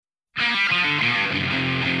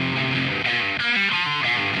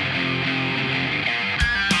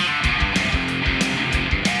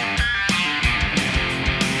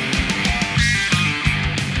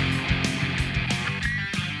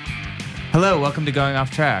Hello, welcome to Going Off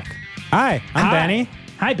Track. Hi, I'm Benny.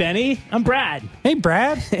 Hi, Benny. I'm Brad. Hey,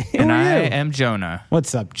 Brad. Who And are I you? am Jonah.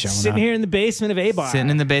 What's up, Jonah? Sitting here in the basement of A-Bar. Sitting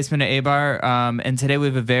in the basement of A-Bar. And today we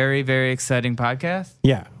have a very, very exciting podcast.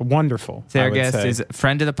 Yeah, wonderful. Today I our would guest say. is a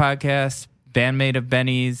friend of the podcast, bandmate of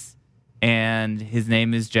Benny's, and his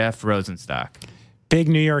name is Jeff Rosenstock. Big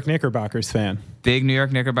New York Knickerbockers fan. Big New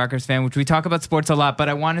York Knickerbockers fan, which we talk about sports a lot, but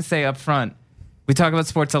I want to say up front, we talk about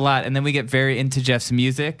sports a lot, and then we get very into Jeff's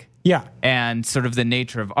music. Yeah. And sort of the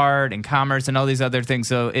nature of art and commerce and all these other things.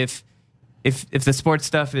 So if the sports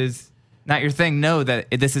stuff is not your thing, know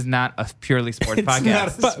that this is not a purely sports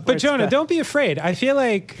podcast. But Jonah, don't be afraid. I feel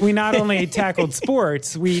like we not only tackled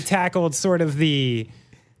sports, we tackled sort of the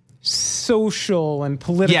social and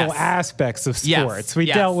political Yes. aspects of Yes. sports. We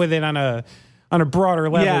Yes. dealt with it on a broader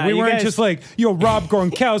level. Yeah, we you weren't guys- just like, Rob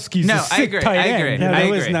Gronkowski's No, a I sick agree. tight I end. agree. No, I there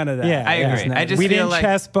was agree. none of that. Yeah, I agree. None I of just we feel didn't like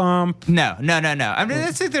chest bump. no. I mean,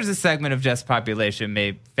 I think there's a segment of Jeff's population,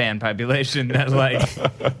 fan population, that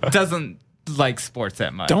doesn't like sports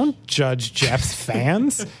that much. Don't judge Jeff's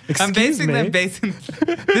fans. I'm Excuse me. basing.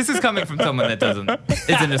 This is coming from someone that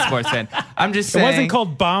isn't a sports fan. I'm just It saying. wasn't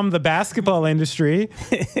called bomb the basketball industry.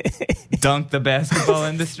 dunk the basketball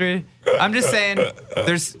industry. I'm just saying.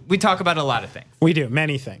 We talk about a lot of things. We do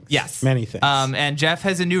many things. Yes. Many things. And Jeff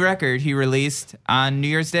has a new record he released on New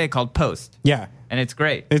Year's Day called Post. Yeah. And it's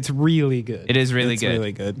great. It's really good. It is really It's good.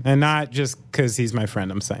 really good. And not just because he's my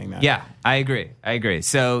friend, I'm saying that. Yeah, I agree.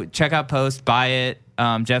 So check out Post, buy it.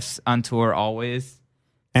 Jeff's on tour always.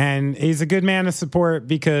 And he's a good man to support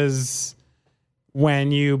because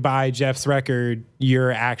when you buy Jeff's record,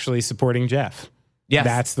 you're actually supporting Jeff. Yes.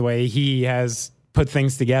 That's the way he has put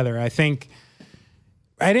things together. I think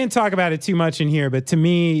I didn't talk about it too much in here, but to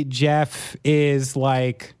me, Jeff is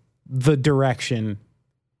like the direction.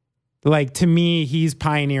 Like, to me, he's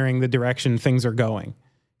pioneering the direction things are going.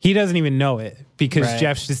 He doesn't even know it because Right.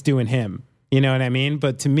 Jeff's just doing him. You know what I mean?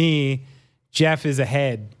 But to me, Jeff is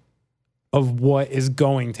ahead of what is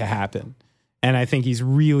going to happen. And I think he's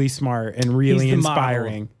really smart and really He's the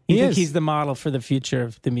inspiring. model. You think is, he's the model for the future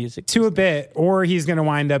of the music? to a bit, or he's going to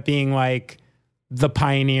wind up being like the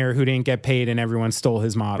pioneer who didn't get paid and everyone stole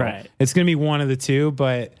his model. Right. It's going to be one of the two,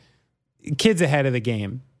 but kid's ahead of the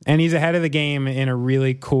game. And he's ahead of the game in a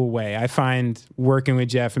really cool way. I find working with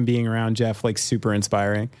Jeff and being around Jeff like super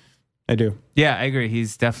inspiring. I do. Yeah, I agree.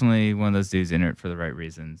 He's definitely one of those dudes in it for the right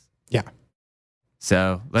reasons. Yeah.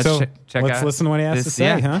 So let's check let's out. listen to what he has to this- say,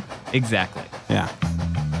 yeah, huh? Exactly. Yeah.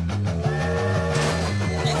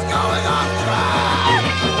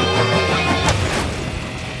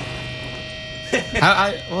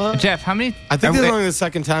 Well, Jeff, how many? I think this is only the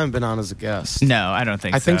second time I've been on as a guest. No, I don't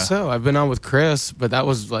think so. I think so. I've been on with Chris, but that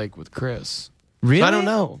was like with Chris. Really? So I don't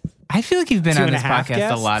know. I feel like you've been Two on and a this half podcast a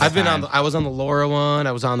guests? lot of I've been times. I was on the Laura one.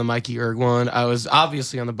 I was on the Mikey Erg one. I was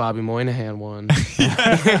obviously on the Bobby Moynihan one.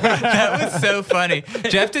 That was so funny.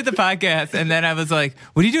 Jeff did the podcast, and then I was like,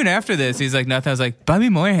 "What are you doing after this?" He's like, "Nothing." I was like, "Bobby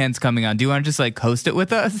Moynihan's coming on. Do you want to just like host it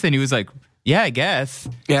with us?" And he was like, "Yeah, I guess."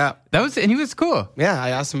 Yeah. And he was cool. Yeah.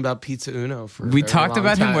 I asked him about Pizza Uno for We a very talked long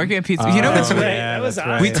about him time. working at Pizza. You know what's right. weird? That was that's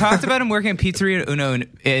awesome. We talked about him working at Pizzeria Uno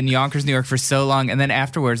in Yonkers, New York for so long. And then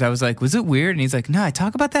afterwards, I was like, was it weird? And he's like, no, I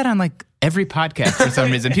talk about that on like every podcast for some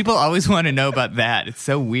reason. People always want to know about that. It's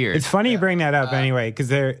so weird. It's funny you bring that up anyway, because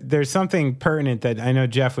there's something pertinent that I know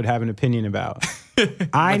Jeff would have an opinion about.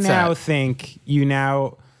 I What's now that? think you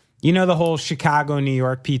know the whole Chicago, New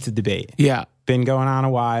York pizza debate. Yeah. Been going on a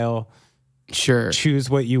while. Sure. Choose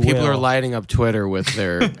what you People will. are lighting up Twitter with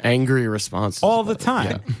their angry responses. all the about it.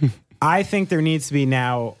 time. Yeah. I think there needs to be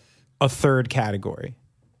now a third category.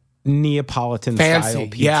 Neapolitan style Fancy.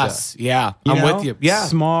 pizza. Yes. Yeah. You I'm know? with you. Yeah.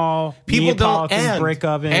 Small People don't Neapolitan brick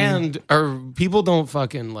oven. people don't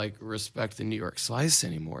fucking like respect the New York slice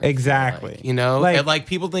anymore. I feel Exactly. like, you know, Like- and, like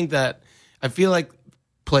people think that. I feel like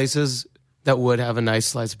places that would have a nice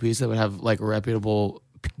slice of pizza that would have like a reputable,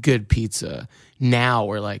 good pizza now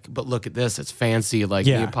are like, but look at this, it's fancy like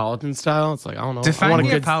Yeah. Neapolitan style. It's like I don't know. I Define want a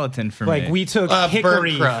good Neapolitan for like me. we took burnt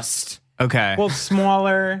hickory. crust. Okay. Well,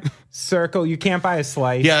 smaller circle. You can't buy a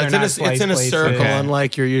slice. Yeah, They're it's not in a slice circle, places.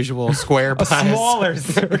 unlike your usual square A pies. smaller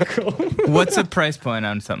circle. What's the price point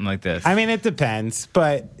on something like this? I mean, it depends,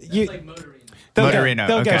 but you. Motorino,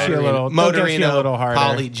 They'll get okay. you a little. They'll get you a Motorino, little harder.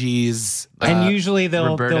 Poly G's, And usually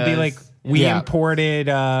they'll be Roberta's. like, we Yeah. imported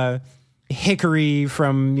hickory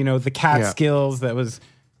from the Catskills that was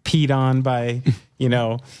peed on by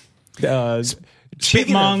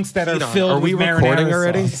chipmunks that are filled are we with recording marinara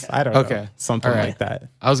already? sauce. I don't know. Okay. Something All right. like that.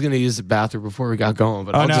 I was going to use the bathroom before we got going,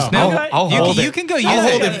 but I'll no. just No, I'll hold you it. can go use I'll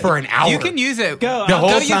hold it. it for an hour. You can use it. Go. the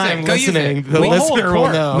whole use time it. Go use listening. it. The We'll hold listener will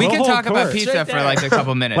court. know. We can We'll talk hold about court. pizza Straight for there. like a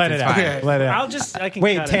couple minutes. Let It's it out. fine. Okay. Let it out. I can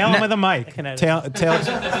Wait, cut tail it. him with a mic. can edit.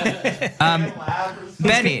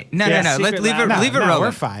 Benny, no. Yeah, Let's secret leave it. lab. Leave it No, rolling.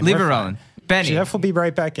 we're fine. Leave We're it fine. rolling. Benny, Jeff will be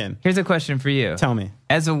right back in. here's a question for you. Tell me.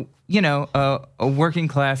 As a working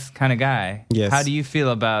class kind of guy, Yes. how do you feel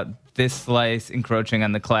about this slice encroaching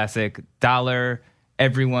on the classic dollar,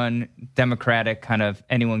 everyone democratic kind of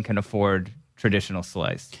anyone can afford traditional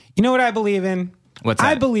slice? You know what I believe in? What's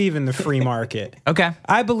I that? believe in the free market. Okay.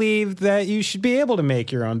 I believe that you should be able to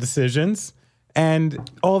make your own decisions, and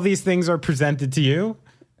all these things are presented to you,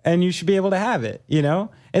 and you should be able to have it. You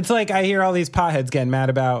know, it's like I hear all these potheads getting mad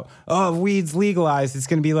about, oh, if weed's legalized, it's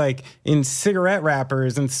going to be like in cigarette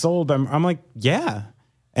wrappers and sold. I'm like, yeah,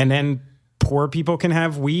 and then poor people can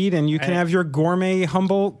have weed, and you can have your gourmet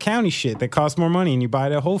Humboldt County shit that costs more money, and you buy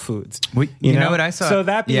it at Whole Foods. You know what I saw? So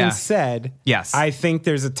that being Yeah. said, Yes. I think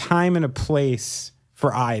there's a time and a place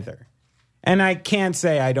for either. And I can't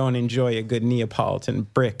say I don't enjoy a good Neapolitan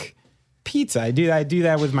brick pizza. I do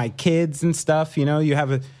that with my kids and stuff. You know, you have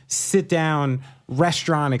a sit down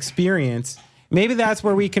restaurant experience. Maybe that's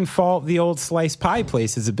where we can fault the old slice pie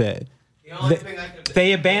places a bit.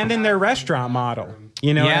 They abandoned their restaurant model.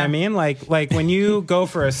 You know what Yeah. I mean? Like when you go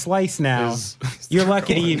for a slice now, you're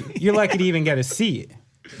lucky to even get a seat.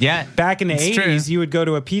 Yeah. Back in the It's 80s, true. you would go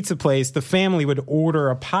to a pizza place, the family would order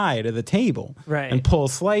a pie to the table Right. and pull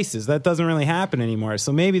slices. That doesn't really happen anymore.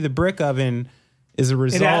 So maybe the brick oven is a It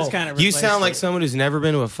result. has kind of. You replaced sound like it. someone who's never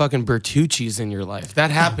been to a fucking Bertucci's in your life.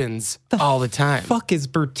 That happens all the time. Fuck is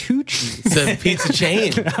Bertucci's? It's a pizza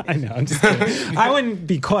chain. I know, I'm just kidding. I wouldn't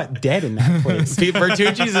be caught dead in that place.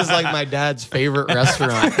 Bertucci's is like my dad's favorite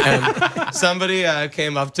restaurant. And somebody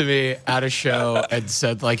came up to me at a show and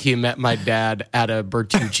said like he met my dad at a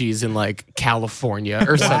Bertucci's in like California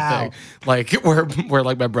or something. Like where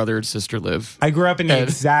like my brother and sister live. I grew up in the And-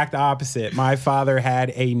 exact opposite. My father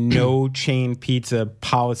had a no chain pizza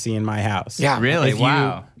policy in my house. Yeah. Really? If you-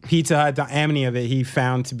 Wow. Pizza Hut, the amity of it, he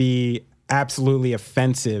found to be absolutely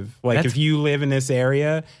offensive. Like That's- if you live in this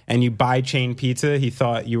area and you buy chain pizza, he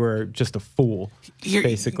thought you were just a fool, You're-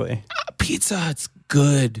 basically. Pizza Hut's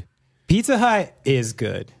good. Pizza Hut is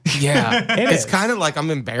good. Yeah. It's is. kind of like I'm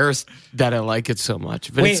embarrassed that I like it so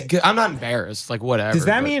much. But it's Wait. good. I'm not embarrassed. Like whatever. Does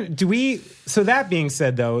that but- mean, so that being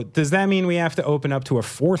said though, does that mean we have to open up to a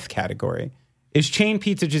fourth category? Is chain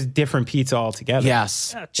pizza just different pizza altogether?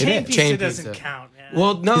 Yes. Chain is. pizza Chain doesn't pizza. count, man.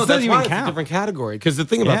 Well, no, doesn't that's even why it's a count. different category. Because the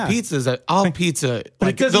thing about Yeah. pizza is that all pizza,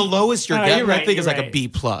 like doesn't- the lowest you're Oh, getting, you're right, I think, is you're like a right. B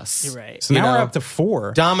plus. You're right. So now You we're know, up to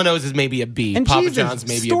 4. Domino's is maybe a B. And Papa Jesus, John's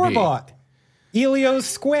maybe a store B. bought. Elio's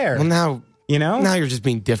Square. Well, now you know? now you're just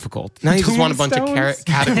being difficult. Now you just want a bunch of Tombstones?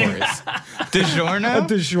 categories. DiGiorno?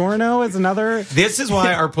 DiGiorno is another. This is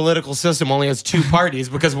why our political system only has 2 parties,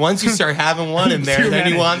 because once you start having one in there, Too then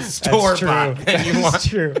you many. want store bought. And you want. That's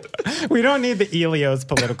true. We don't need the Elio's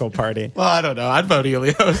political party. Well, I don't know. I'd vote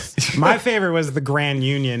Elio's. My favorite was the Grand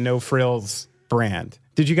Union No Frills brand.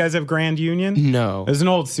 Did you guys have Grand Union? No. It was an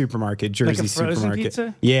old supermarket, Jersey a frozen supermarket.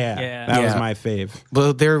 pizza? Yeah, Yeah. that was Yeah. my fave.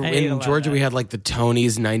 Well, there ate a in lot Georgia, of we that. had like the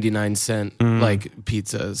Tony's 99-cent like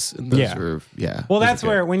pizzas. And those Yeah. were, yeah. Well, those that's were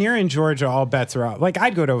good. where when you're in Georgia, all bets are off. Like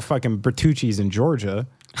I'd go to a fucking Bertucci's in Georgia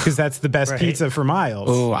because that's the best pizza for miles.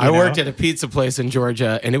 Oh, I worked at a pizza place in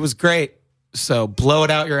Georgia, and it was great. So blow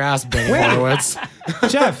it out your ass, Benny Horowitz.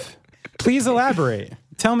 Jeff, please elaborate.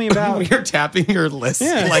 Tell me about. You're tapping your list.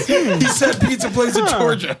 Yeah. Like, he said pizza place in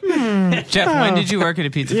Georgia. Jeff, when did you work at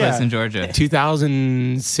a pizza Yeah. place in Georgia?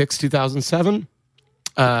 2006, 2007.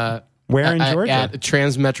 Where in Georgia? At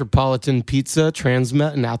Transmetropolitan Pizza,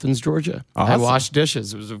 Transmet in Athens, Georgia. I Awesome. washed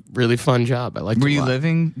dishes. It was a really fun job. I liked it Were a you lot.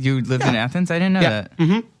 living? You lived in Athens? I didn't know Yeah.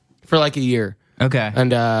 that. For like a year. Okay.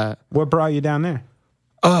 And, What brought you down there?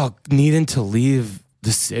 needing to leave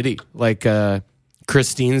the city. Like,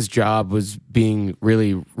 Christine's job was being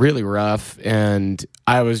really, really rough. And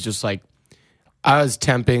I was just like, I was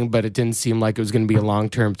temping, but it didn't seem like it was going to be a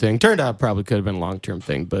long-term thing. Turned out it probably could have been a long-term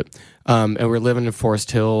thing. But, and we're living in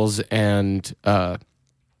Forest Hills. And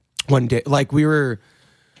one day, like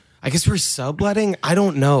I guess we were subletting. I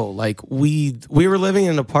don't know. Like we were living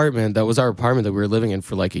in an apartment that was our apartment that we were living in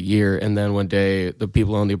for like a year. And then one day the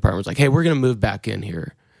people who owned the apartment was like, hey, we're going to move back in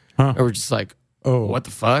here. And we're just like, Oh. what the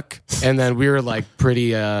fuck? And then we were like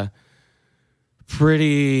pretty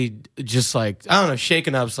pretty just like, I don't know,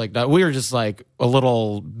 shaken up. Like that. We were just like a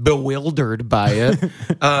little bewildered by it.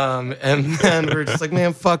 And then we were just like,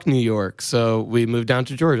 man, fuck New York. So we moved down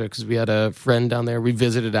to Georgia because we had a friend down there. We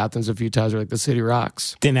visited Athens a few times. We're like, the city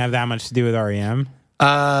rocks. Didn't have that much to do with REM.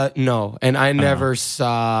 No, and I never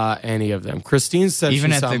saw any of them. Christine said Even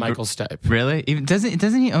she at saw the Michael Stipe. Really? Even doesn't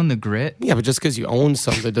he own the Grit? Yeah, but just because you own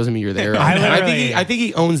something doesn't mean you're there. literally- I think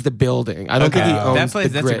he owns the building. I don't think he owns That place-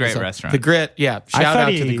 the that's a Grit. great So, restaurant. The Grit, yeah. Shout thought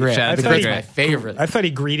out he- to the Grit. shout out The to Grit's the my Grit. favorite. I thought he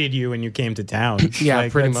greeted you when you came to town. Yeah,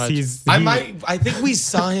 Like, pretty that's- much. I think we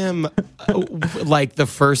saw him like the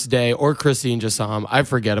first day, or Christine just saw him. I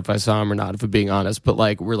forget if I saw him or not, if I'm being honest. But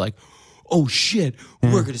like, we're like, oh shit,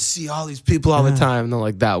 we're gonna see all these people all the time. And then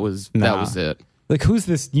like that was it. Like, who's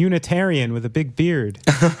this Unitarian with a big beard?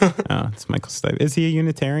 Oh, it's Michael Stipe. Is he a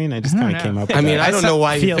Unitarian? I just kind know. of came up with I mean, that. I don't know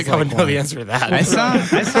why you feels think I would like know one. the answer to that. I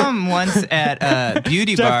saw him once at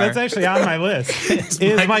Beauty Jeff, Bar. that's actually on my list.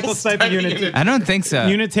 Is Michael Stipe a Unitarian? I don't think so.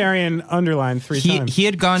 Unitarian underlined 3 times. He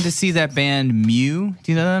had gone to see that band Mew.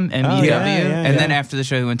 Do you know them? MEW. yeah, and then yeah. after the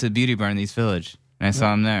show, he went to the Beauty Bar in East Village, and I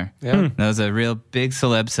saw him there. Yeah. That was a real big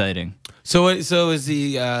celeb sighting. So is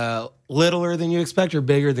he littler than you expect or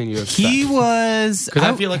bigger than you expect? He was. Because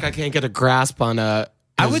I feel like I can't get a grasp on I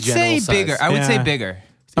his would general say size. bigger. I would say Yeah. bigger.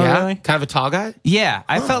 Oh, yeah, really? kind of a tall guy. Yeah,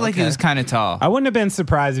 I felt like he okay. was kind of tall. I wouldn't have been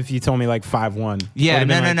surprised if you told me like 5'1". Yeah, Would've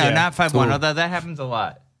no, been no, like, no, yeah. not 5'1", Ooh. although that happens a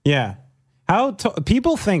lot. Yeah.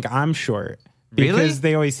 People think I'm short because Really?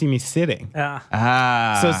 they always see me sitting.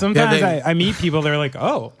 Ah. So sometimes they- I meet people, they're like,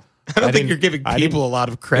 oh. I don't think you're giving people a lot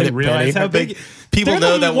of credit, didn't realize Benny. how I think big. people They're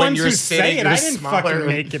know the that when ones you're who sitting, say it. you're I didn't smaller. fucking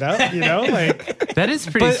make it up, you know? Like, that is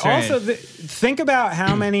pretty but strange. also, think about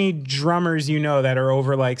how many drummers you know that are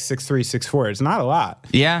over like 6'3", 6'4". It's not a lot.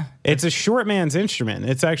 yeah, It's a short man's instrument.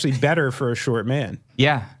 It's actually better for a short man.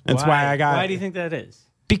 yeah. That's why I got. Why do you think that is?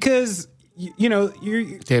 Because you know you're.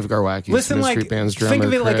 Dave Garwacki, Listen, Mystery like Band's drummer. think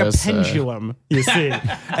of it like a Chris, pendulum. You see,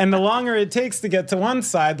 and the longer it takes to get to one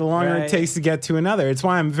side, the longer Right. it takes to get to another. It's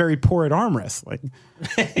why I'm very poor at arm wrestling.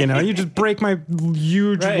 You know, you just break my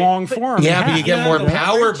huge Right. long forearm. yeah, in but you half. get more the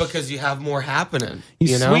power leverage. because you have more happening.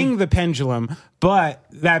 You know? swing the pendulum, but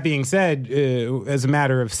that being said, as a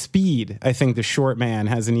matter of speed, I think the short man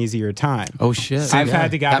has an easier time. Oh shit! I've Yeah,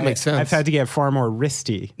 had to get. that makes sense. I've had to get far more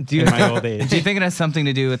wristy you- in my old age. Do you think it has something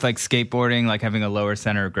to do with like skateboarding, like having a lower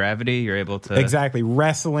center of gravity? You're able to Exactly,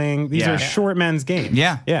 wrestling. These Yeah. are short men's games.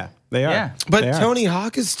 Yeah. yeah, they are. Yeah. But They are. Tony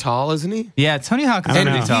Hawk is tall, isn't he? Yeah, Tony Hawk is don't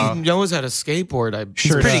pretty know. tall. He knows how to skateboard. I'm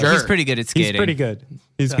Sure pretty does. sure. He's pretty good at skating. He's pretty good.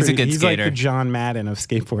 He's a pretty, good he's like skater. the John Madden of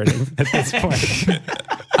skateboarding at this point.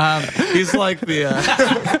 He's like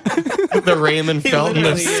the the Raymond Felton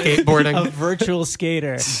of literally- skateboarding. A virtual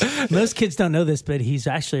skater. Most kids don't know this, but he's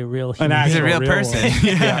actually a real human. An He's a actual real person. one.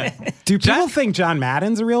 Yeah. Do people think John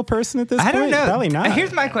Madden's a real person at this I point? don't know. Probably not.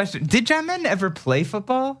 Here's my question: did John Madden ever play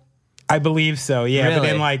football? I believe so. Yeah, but Really?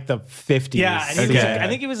 in like the 50s. Yeah, and he was Okay. I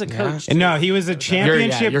think he was a coach. And no, he was a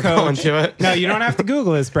championship you're coach. going to it. No, you don't have to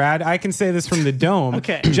Google this, Brad. I can say this from the dome.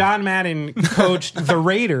 Okay. John Madden coached the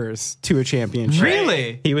Raiders to a championship.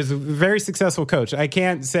 Really? He was a very successful coach. I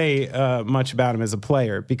can't say much about him as a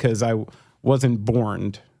player because I wasn't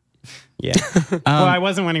born. Yeah. Well, I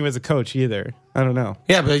wasn't when he was a coach either. I don't know.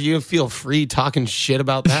 Yeah, but you feel free talking shit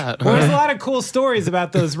about that. Well, there's a lot of cool stories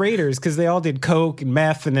about those Raiders because they all did coke and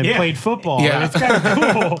meth and then Yeah. played football. Yeah. And it's kind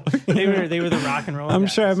of cool. They were the rock and roll. I'm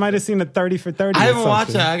guys. sure I might have seen a 30 for 30. I or haven't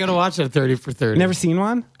watched something. that. I gotta watch that 30 for 30. Never seen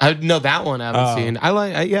one? I no, that one I haven't seen. I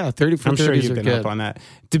like yeah, 30 for I'm 30s sure you've are been good. up on that.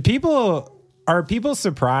 Are people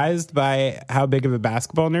surprised by how big of a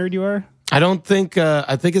basketball nerd you are? I don't think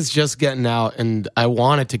I think it's just getting out, and I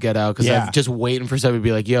want it to get out because Yeah. I'm just waiting for somebody to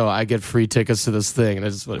be like, "Yo, I get free tickets to this thing," and I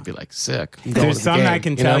just want to be like, "Sick." I'm going to There's the something game, I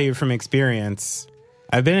can you tell know? you from experience.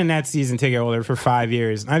 I've been a net season ticket holder for 5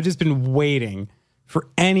 years, and I've just been waiting for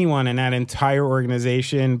anyone in that entire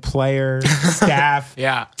organization, player, staff,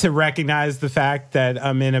 Yeah. to recognize the fact that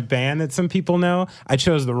I'm in a band that some people know. I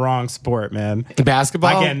chose the wrong sport, man.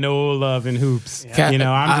 Basketball. I get no love in hoops. Yeah. You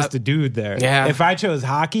know, I'm I- just a dude there. Yeah. If I chose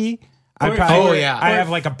hockey, I Or if probably you were- I have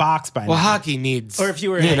like a box by well, now. hockey needs. Or if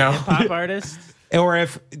you were you a know, hip hop artist. Or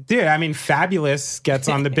if, dude, I mean, Fabulous gets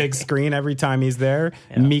on the big screen every time he's there.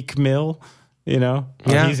 Meek Mill, you know,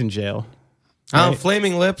 Yeah. he's in jail.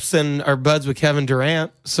 Flaming Lips and are buds with Kevin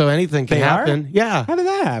Durant, so anything can They happen. are? Yeah. How did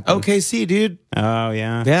that happen? OKC, dude. Oh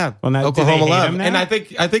yeah, Yeah. Well, now, Oklahoma do they hate love, him now? and I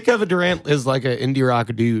think Kevin Durant is like an indie rock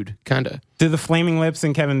dude, kind of. do the Flaming Lips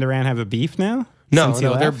and Kevin Durant have a beef now? No, Since he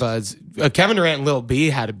no, they're left? buds. Kevin Durant and Lil B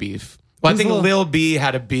had a beef. Well, I Who's think Lil- Lil B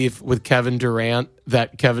had a beef with Kevin Durant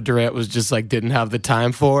that Kevin Durant was just like didn't have the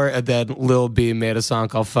time for, and then Lil B made a song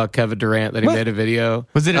called "Fuck Kevin Durant" that he What? made a video.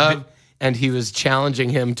 Was it a of. and he was challenging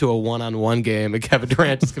him to a one-on-one game, and Kevin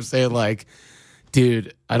Durant just kept saying like,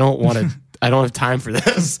 dude, I don't have time for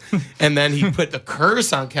this. And then he put the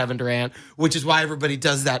curse on Kevin Durant, which is why everybody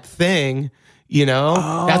does that thing. You know,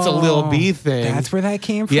 that's a Lil B thing. That's where that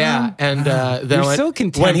came from. Yeah, and then You're so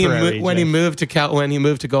contemporary, when he Jeff.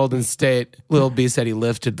 moved to Golden State, Lil B said he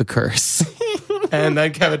lifted the curse, and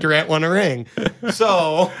then Kevin Durant won a ring.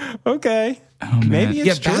 So Okay. man. Maybe it's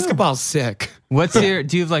yeah, true. basketball's sick. Do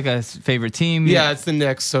you have like a favorite team? Yeah, it's the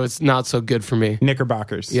Knicks, so it's not so good for me.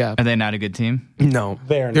 Knickerbockers. Yeah, Are they not a good team? no,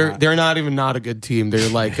 They're not. they're not even not a good team. They're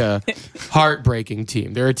like a heartbreaking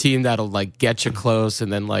team. They're a team that'll like get you close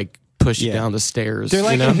and then like push you Yeah. down the stairs. They're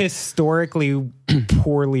like you know? a historically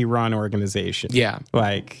poorly run organization. Yeah.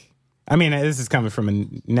 Like, I mean, this is coming from a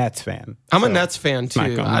Nets fan. I'm a so Nets fan not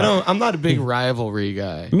too. going I'm not a big rivalry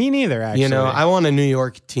guy. Me neither, actually. You know, I want a New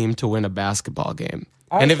York team to win a basketball game.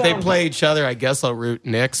 And if they play each other, I guess I'll root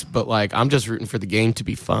Knicks, but like I'm just rooting for the game to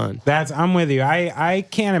be fun. I'm with you. I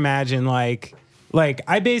can't imagine like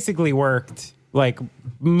I basically worked like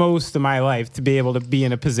most of my life to be able to be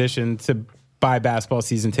in a position to buy basketball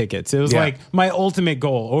season tickets. It was Yeah. like my ultimate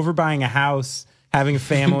goal, over buying a house, having a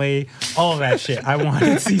family, all of that shit. I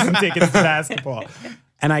wanted season tickets to basketball.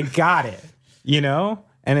 And I got it, you know?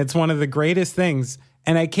 And it's one of the greatest things.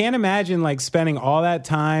 And I can't imagine like spending all that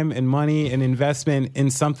time and money and investment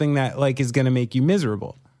in something that like is going to make you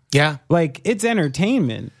miserable. Yeah. Like, it's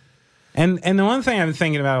entertainment. And the one thing I've been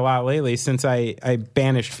thinking about a lot lately since I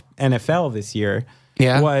banished NFL this year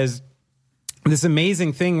was this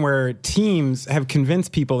amazing thing where teams have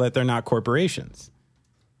convinced people that they're not corporations.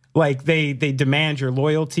 Like they demand your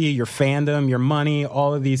loyalty, your fandom, your money,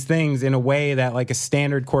 all of these things in a way that like a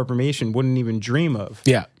standard corporation wouldn't even dream of.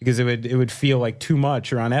 Yeah. Because it would feel like too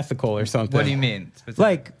much or unethical or something. What do you mean?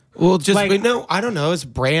 Like, Well, just Like- no, I don't know. It's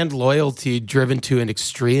brand loyalty driven to an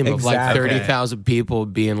extreme of like Exactly. 30,000 people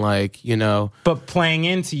being like, you know, but playing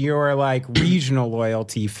into your like regional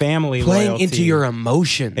loyalty, family playing loyalty. into your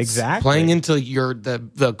emotions, Exactly. playing into your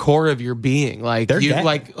the core of your being, like They're you dead.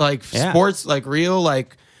 like Yeah. sports, like real,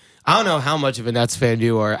 like I don't know how much of a Nets fan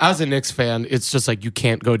you are. As a Knicks fan, it's just like you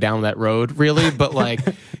can't go down that road really, but like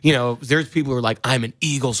you know, there's people who are like, I'm an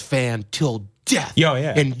Eagles fan till death. Yo,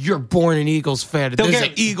 yeah. And you're born an Eagles fan. This is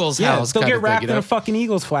an Eagles house. They'll kind get of thing, wrapped you know? in a fucking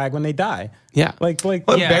Eagles flag when they die. Yeah. Like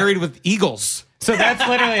But Yeah. buried with Eagles. so that's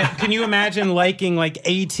literally. Can you imagine liking like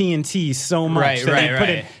AT&T so much Right, that right, they put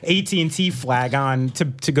right. an AT&T flag on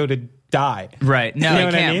to go to die? Right. No, You know I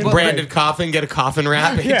what I can't. mean? Well, Branded coffin, get a coffin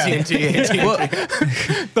wrap. Yeah.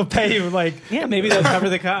 AT&T. They'll pay you like. Yeah, maybe they'll cover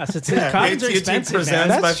the cost. Coffins are AT&T expensive, presents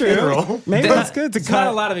man. my That's true. funeral. Maybe That- that's good to It's cut not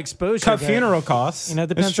a lot of exposure. cut but, funeral costs. You know, it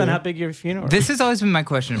That's depends on true. how big your funeral. This has always been my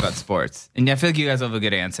question about sports, and I feel like you guys will have a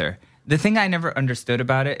good answer. The thing I never understood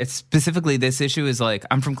about it, it's specifically this issue, is like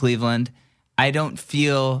I'm from Cleveland.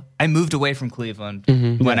 I moved away from Cleveland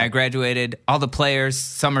when I graduated. All the players,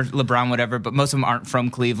 some are LeBron, whatever, but most of them aren't from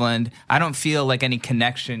Cleveland. I don't feel like any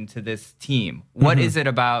connection to this team. What is it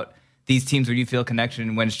about these teams where you feel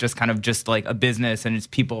connection when it's just kind of just like a business and it's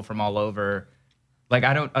people from all over? Like,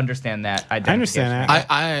 I don't understand that. I understand that.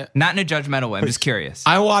 I Not in a judgmental way. I'm just curious.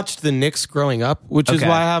 I watched the Knicks growing up, which is Okay.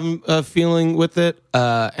 why I have a feeling with it.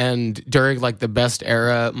 And during like the best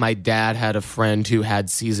era, my dad had a friend who had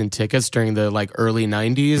season tickets during the like early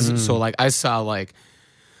 90s. So like I saw like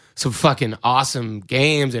some fucking awesome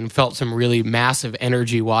games and felt some really massive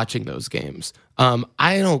energy watching those games.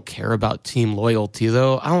 I don't care about team loyalty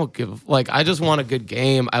though. I don't give I just want a good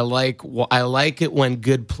game. I like it when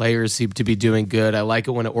good players seem to be doing good. I like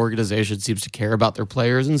it when an organization seems to care about their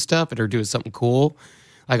players and stuff and are doing something cool.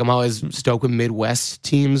 Like I'm always stoked when Midwest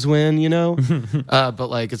teams win, you know. But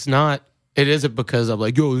like it's not. It isn't because I'm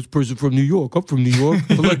like, yo, this person from New York. I'm from New York.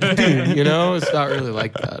 I like the team, you know. It's not really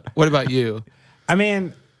like that. What about you? I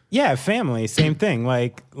mean, yeah, family, same thing.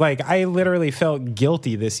 Like I literally felt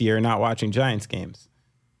guilty this year not watching Giants games.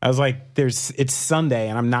 I was like, it's Sunday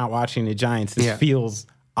and I'm not watching the Giants. This Yeah. feels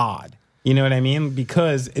odd. You know what I mean?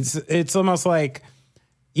 Because it's almost like,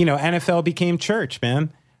 you know, NFL became church,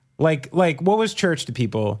 man. Like what was church to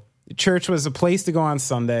people? Church was a place to go on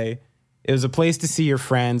Sunday. It was a place to see your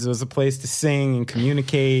friends. It was a place to sing and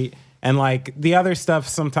communicate. And like the other stuff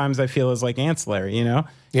sometimes I feel is like ancillary, you know?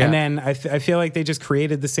 Yeah. And then I feel like they just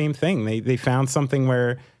created the same thing. They found something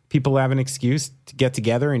where people have an excuse to get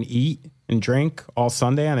together and eat and drink all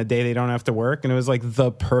Sunday on a day they don't have to work. And it was like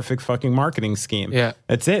the perfect fucking marketing scheme. Yeah.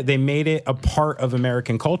 That's it. They made it a part of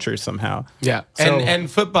American culture somehow. Yeah, So- and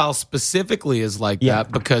football specifically is like Yeah.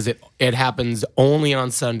 that because it happens only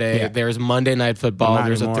on Sunday. Yeah. There's Monday Night Football. Well, not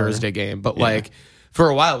There's anymore. a Thursday game, but like for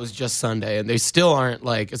a while it was just Sunday, and they still aren't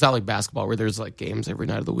like, it's not like basketball where there's like games every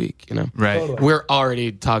night of the week, you know? Right. Totally. We're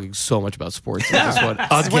already talking so much about sports. At this one.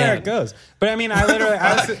 That's where it goes. But I mean, I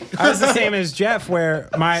was the same as Jeff, where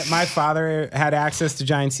my father had access to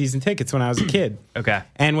Giants season tickets when I was a kid. Okay.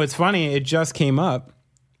 And what's funny, it just came up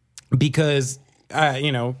because,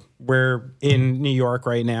 you know, we're in New York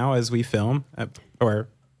right now as we film.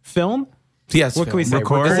 Yes, What can we say?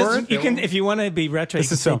 Record? You can, if you want to be retro, you This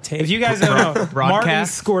can is say film. tape. If you guys don't know, Martin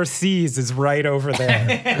Broadcast? Scorsese is right over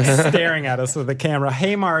there, staring at us with the camera.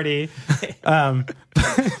 Hey, Marty.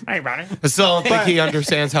 Hey, Ronnie. I still don't think he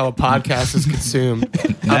understands how a podcast is consumed.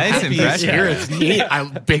 Nice He's impression. here. It's neat.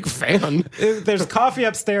 I'm a big fan. There's coffee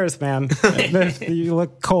upstairs, man. You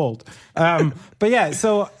look cold. But yeah,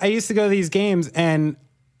 so I used to go to these games, and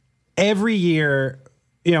every year,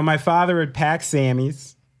 you know, my father would pack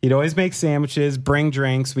Sammys. He'd always make sandwiches, bring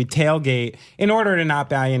drinks. We'd tailgate in order to not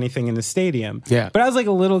buy anything in the stadium. Yeah. But I was like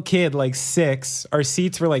a little kid, like 6. Our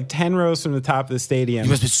seats were like 10 rows from the top of the stadium. It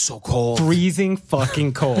must be so cold. Freezing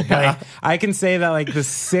fucking cold. Like, I can say that like the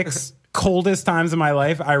 6 coldest times of my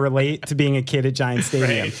life, I relate to being a kid at Giant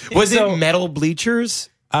Stadium. Was it metal bleachers?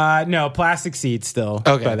 No, plastic seats still.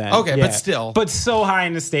 Okay. By then. Okay, but still. But so high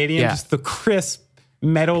in the stadium, Yeah. just the crisp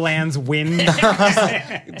Meadowlands wind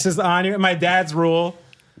just on you. My dad's rule: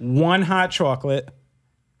 1 hot chocolate.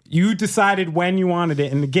 You decided when you wanted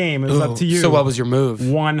it in the game. It was up to you. So what was your move?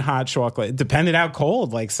 1 hot chocolate. It depended how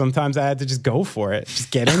cold. Like sometimes I had to just go for it, just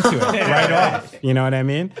get into it right off. You know what I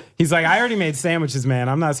mean? He's like, I already made sandwiches, man.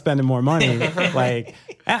 I'm not spending more money. Like,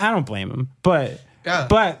 I don't blame him. But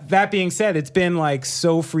that being said, it's been like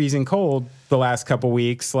so freezing cold the last couple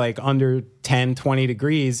weeks, like under 10, 20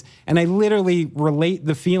 degrees. And I literally relate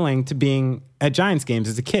the feeling to being at Giants games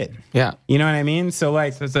as a kid. Yeah. You know what I mean? So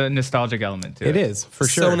like, There's a nostalgic element to it. it is for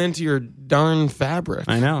sure. Sewn into your darn fabric.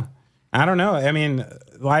 I know. I don't know. I mean,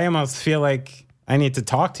 I almost feel like I need to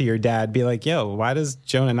talk to your dad. Be like, yo, why does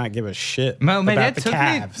Jonah not give a shit Well, my about dad the took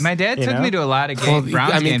Cavs? me. My dad You took know? me to a lot of games,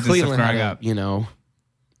 Browns games and stuff Cleveland growing had up. you know,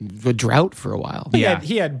 a drought for a while. Yeah.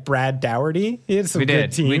 He had Brad Dougherty. He had some We good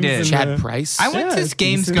did. teams. We did. in Chad the- Price. I went Yeah, to it's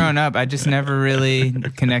games decent. growing up. I just never really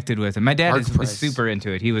connected with him. My dad Mark is Price. super into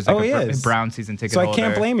it. He was like Oh, he a is. Brown season ticket So I holder.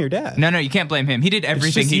 can't blame your dad. No, you can't blame him. He did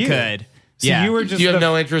everything just he you. could. So yeah. you were just Do you have the-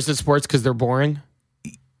 no interest in sports because they're boring?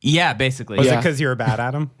 Yeah, basically. Was it Yeah. because you were bad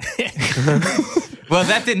at him? Well,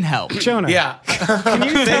 that didn't help. Jonah, Yeah. can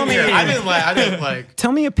you tell me? I didn't like.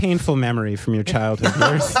 Tell me a painful memory from your childhood.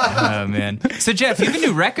 Yours. Oh man. So Jeff, you have a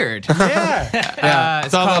new record. Yeah. Yeah,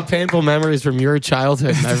 it's all about painful memories from your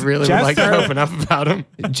childhood, and I really Jeff would like to started- open up about them.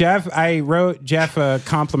 I wrote Jeff a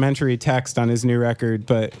complimentary text on his new record,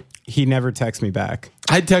 but he never texted me back.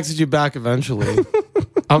 I texted you back eventually.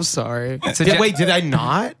 I'm sorry. So Jeff- Wait, did I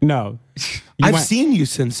not? No. I've seen you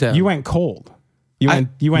since then. You went cold.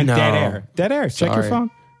 You went no. dead air. Dead air. Check your Sorry.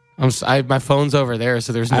 phone. My phone's over there,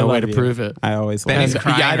 so there's I no way love to you. prove it. I always love Benny's you.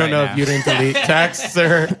 crying I don't right know now. if you didn't delete texts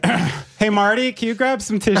or. Hey, Marty, can you grab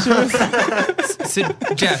some tissues? So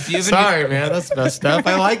Jeff, you have a Sorry, man, that's messed up.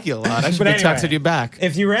 I like you a lot. I should But have anyway. texted you back.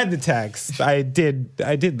 If you read the text, I did.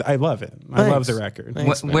 I love it. I love the record.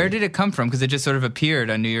 new, where did it come from? Because it just sort of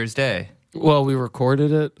appeared on New Year's Day. Well, we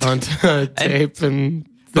recorded it on tape and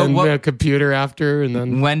But then what- a computer after, and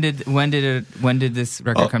then. When did this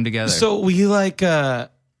record come together? So we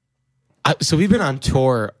so we've been on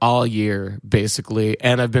tour all year basically,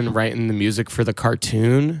 and I've been writing the music for the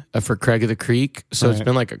cartoon for Craig of the Creek. So it's Right.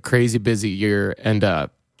 been like a crazy busy year, and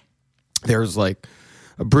there's like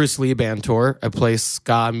a Bruce Lee band tour. I play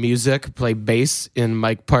ska music, play bass in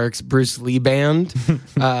Mike Park's Bruce Lee band,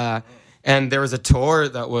 and there was a tour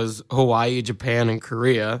that was Hawaii, Japan, and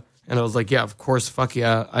Korea. And I was like, yeah, of course, fuck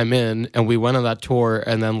yeah, I'm in. And we went on that tour,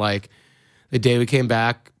 and then like the day we came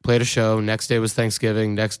back, played a show. Next day was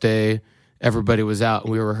Thanksgiving. Next day, everybody was out,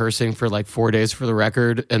 and we were rehearsing for like 4 days for the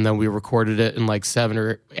record, and then we recorded it in like 7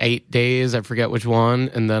 or 8 days. I forget which one,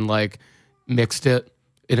 and then like mixed it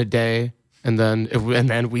in a day, and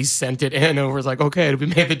then we sent it in, and it was like, okay, we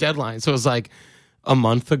made the deadline. So it was like a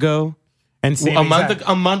month ago. And same A exact-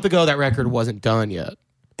 month ago, that record wasn't done yet.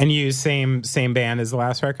 And you use same band as the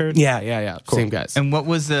last record? Yeah. Same guys. and what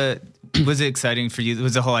was was it exciting for you?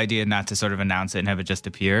 Was the whole idea not to sort of announce it and have it just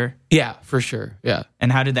appear? Yeah, for sure. Yeah.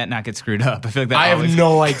 And how did that not get screwed up? I feel like that I always have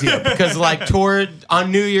no idea because like toured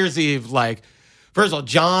on New Year's Eve, like First of all,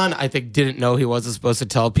 John, I think, didn't know he wasn't supposed to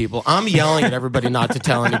tell people. I'm yelling at everybody not to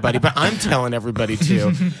tell anybody, but I'm telling everybody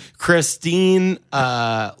too. Christine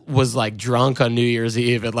was like drunk on New Year's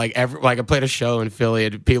Eve, and like I played a show in Philly,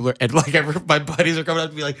 and people and like my buddies are coming up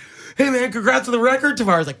to be like, "Hey man, congrats on the record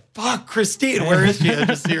tomorrow." I was like, "Fuck, Christine, where is she?" I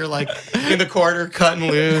just see her like in the corner cutting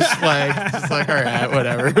loose, like just like, all right,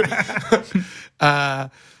 whatever.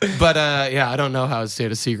 But yeah, I don't know how it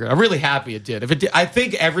stayed a secret. I'm really happy it did. If it did, I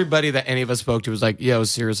think everybody that any of us spoke to was like, "Yo,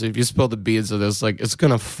 seriously, if you spill the beans of this, like, it's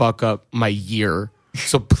gonna fuck up my year.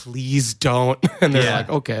 So please don't." And they're like,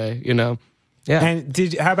 "Okay, you know, yeah."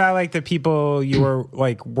 And how about like the people you were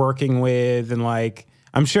like working with, and like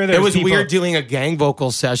I'm sure there It was people, weird doing a gang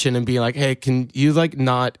vocal session and being like, "Hey, can you like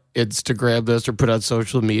not Instagram this or put on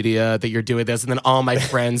social media that you're doing this?" And then all my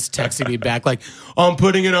friends texting me back like, "Oh, I'm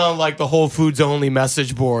putting it on like the Whole Foods only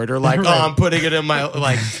message board," or like, "Oh, I'm putting it in my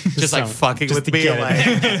like just like fucking just with me."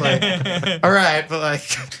 Like, all right, but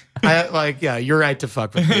like, yeah, you're right to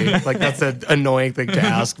fuck with me. Like that's an annoying thing to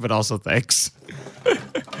ask, but also thanks.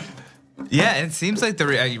 Yeah, it seems like the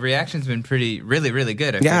reaction's been really, really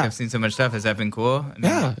good. I feel like I've seen so much stuff. Has that been cool? I mean,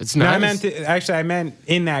 Yeah, it's No, nice. I meant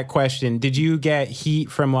in that question, did you get heat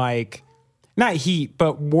from like, not heat,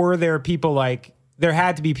 but were there people like, there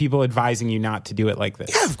had to be people advising you not to do it like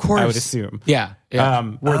this? Yeah, of course. I would assume. Yeah.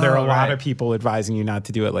 Were there a lot of people advising you not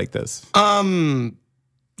to do it like this?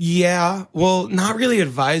 Yeah. Well, not really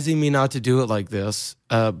advising me not to do it like this,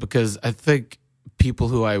 because I think people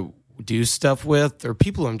who I do stuff with or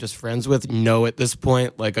people I'm just friends with know at this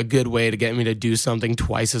point, like a good way to get me to do something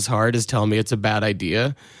twice as hard is tell me it's a bad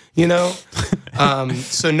idea, you know?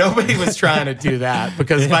 So nobody was trying to do that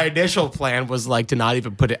because my initial plan was like to not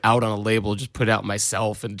even put it out on a label, just put it out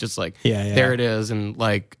myself and just like, there it is. And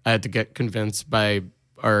like, I had to get convinced by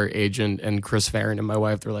our agent and Chris Farron and my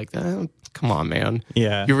wife. They're like, come on, man.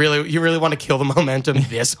 Yeah. You really want to kill the momentum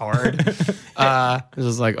this hard? It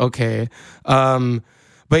was like, okay.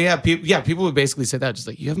 But yeah, people would basically say that, just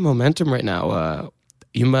like, you have momentum right now.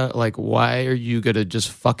 You might like, why are you gonna just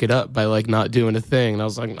fuck it up by like not doing a thing? And I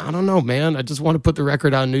was like, I don't know, man. I just want to put the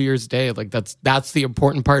record out on New Year's Day. Like that's the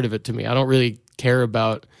important part of it to me. I don't really care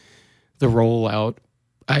about the rollout.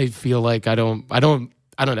 I feel like I don't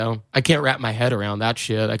know. I can't wrap my head around that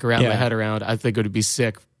shit. I can wrap my head around. I think it would be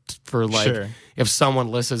sick for like if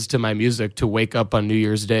someone listens to my music to wake up on New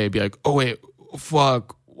Year's Day and be like, oh wait,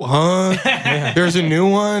 fuck. Huh? There's a new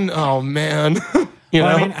one? Oh man. You know?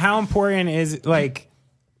 I mean, how important is like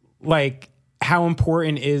how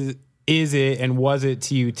important is it and was it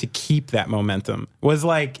to you to keep that momentum? Was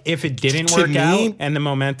like if it didn't work out and the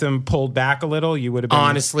momentum pulled back a little, you would have been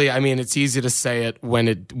honestly, I mean, it's easy to say it when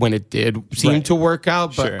it did seem to work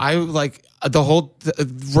out, but I like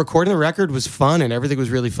recording the record was fun and everything was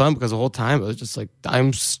really fun because the whole time it was just like,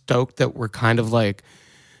 I'm stoked that we're kind of like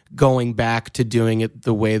going back to doing it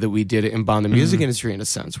the way that we did it in Bomb the Music Industry in a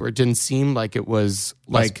sense, where it didn't seem like it was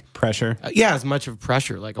like pressure. As much of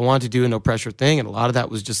pressure. Like I wanted to do a no pressure thing. And a lot of that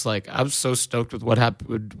was just like, I was so stoked with what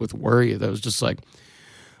happened with Worry that was just like,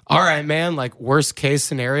 all right, man, like worst case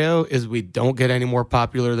scenario is we don't get any more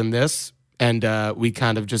popular than this. And we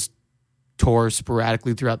kind of just tour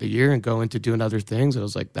sporadically throughout the year and go into doing other things. I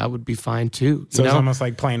was like, that would be fine too. So it's almost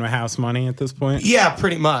like playing with house money at this point? Yeah,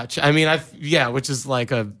 pretty much. I mean, which is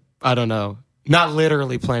like I don't know, not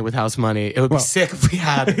literally playing with house money. It would be sick if we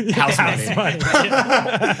had house money.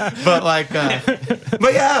 But like,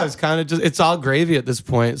 but yeah, it's kind of just, it's all gravy at this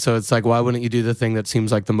point. So it's like, why wouldn't you do the thing that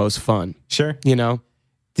seems like the most fun? Sure. You know?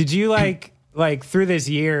 Did you like through this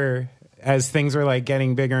year as things were like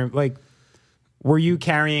getting bigger, like, were you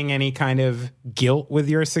carrying any kind of guilt with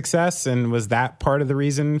your success? And was that part of the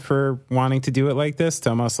reason for wanting to do it like this, to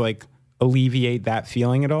almost like alleviate that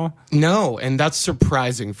feeling at all? No, and that's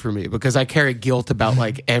surprising for me because I carry guilt about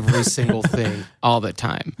like every single thing all the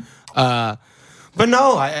time. But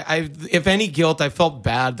no, I if any guilt, I felt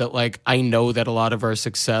bad that like I know that a lot of our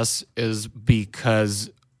success is because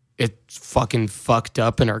it's fucking fucked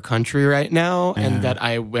up in our country right now, and that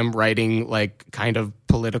I am writing like kind of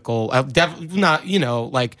political, not, you know,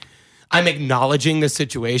 like I'm acknowledging the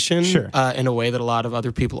situation in a way that a lot of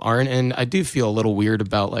other people aren't. And I do feel a little weird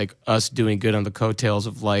about like us doing good on the coattails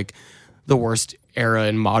of like the worst era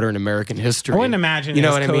in modern American history. I wouldn't imagine you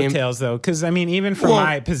know it's what coattails though, because I mean, even from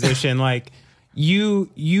my position, like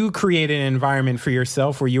you created an environment for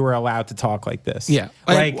yourself where you were allowed to talk like this. Yeah,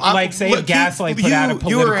 like say if Gaslight put out a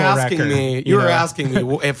political record. You were asking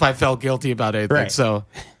me if I felt guilty about anything. Right. So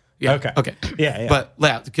yeah, okay, yeah.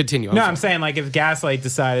 But continue. I'm saying like if Gaslight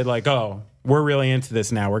decided like, oh, we're really into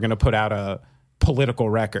this now, we're going to put out a political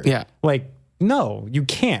record. Yeah, like no, you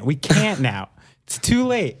can't. We can't now. It's too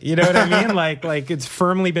late. You know what I mean? Like it's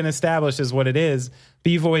firmly been established as what it is.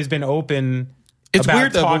 But you've always been open about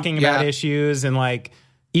weird, though, talking about yeah. issues, and like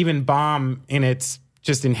even Bomb in its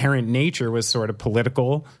just inherent nature was sort of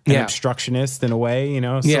political and Yeah. obstructionist in a way, you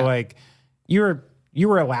know? So Yeah. like you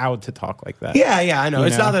were allowed to talk like that. Yeah, I know. You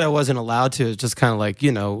It's know? not that I wasn't allowed to. It's just kind of like,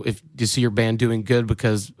 you know, if you see your band doing good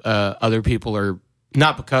because other people are,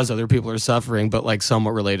 not because other people are suffering, but like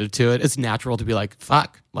somewhat related to it, it's natural to be like,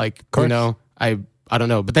 fuck. Like, you know, I don't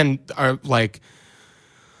know. But then like,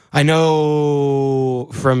 I know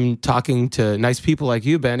from talking to nice people like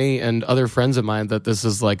you, Benny, and other friends of mine that this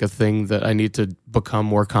is like a thing that I need to become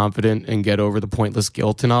more confident and get over the pointless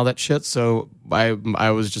guilt and all that shit. So I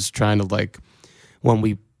was just trying to like, when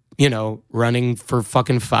we, you know, running for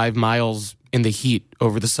fucking 5 miles in the heat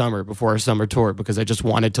over the summer before our summer tour, because I just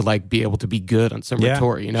wanted to like be able to be good on summer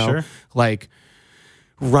tour, you know, sure. like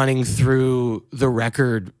running through the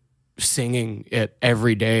record, singing it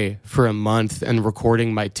every day for a month and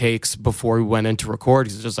recording my takes before we went into record.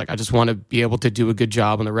 It's just like, I just want to be able to do a good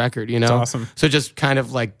job on the record, you know? That's awesome. So just kind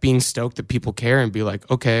of like being stoked that people care and be like,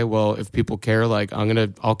 okay, well, if people care, like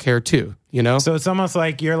I'll care too, you know? So it's almost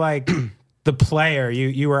like you're like the player.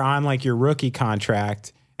 You were on like your rookie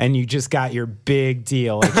contract and you just got your big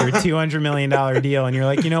deal, like your $200 million deal. And you're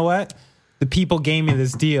like, you know what? The people gave me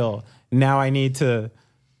this deal. Now I need to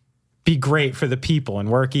be great for the people and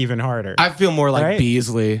work even harder. I feel more like Right?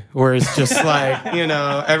 Beasley, where it's just like, you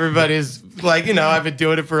know, everybody's like, you know, I've been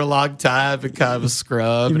doing it for a long time, I've been kind of a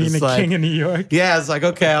scrub. You and mean it's the like, king of New York? yeah, it's like,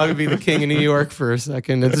 okay, I'll be the king of New York for a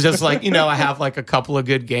second. It's just like, you know, I have like a couple of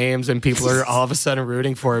good games and people are all of a sudden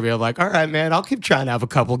rooting for me. I'm like, all right, man, I'll keep trying to have a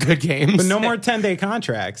couple good games. But no more 10-day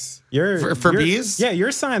contracts. You're For you're- Bees? Yeah,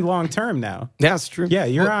 you're signed long term now. Yeah, it's true. Yeah,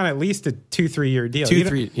 you're on at least a 2-3 year deal. 2, You don't-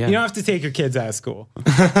 3, yeah. You don't have to take your kids out of school.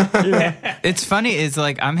 It's funny is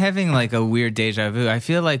like I'm having like a weird deja vu. I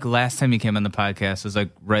feel like last time you came on the podcast was like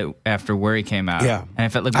right after Worry came out. Yeah. And I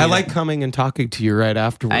felt like I like coming and talking to you right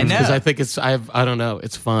afterwards I know. because I think I don't know,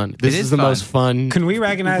 it's fun. This It is is the fun. most fun. Can we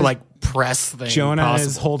recognize like press thing? Jonah possible.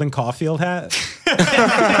 is holding Caulfield hat?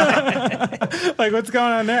 Like, what's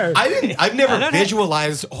going on there? I've never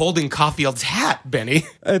visualized holding Caulfield's hat, Benny.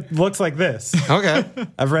 It looks like this. Okay.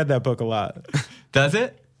 I've read that book a lot. Does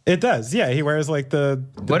it? It does. Yeah, he wears like the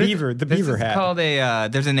What is beaver it? the This beaver is hat. called a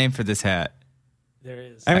there's a name for this hat. There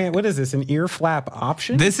is. I mean, what is this? An ear flap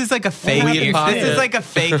option? This is like a fake happened to this it? is like a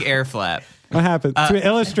fake air flap. What happened? To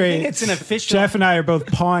illustrate, it's an official. Jeff and I are both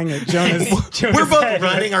pawing at Jonah's. We're both head.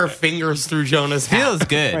 running our fingers through Jonah's hat. Feels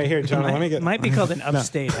good. Right here, Jonah. Let me get. Might be called an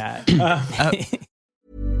upstate hat.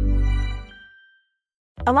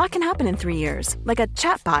 A lot can happen in 3 years, like a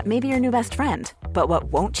chatbot may be your new best friend. But what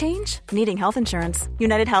won't change? Needing health insurance.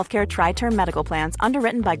 United Healthcare Tri-Term Medical Plans,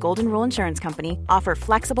 underwritten by Golden Rule Insurance Company, offer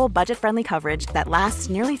flexible, budget-friendly coverage that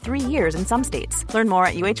lasts nearly 3 years in some states. Learn more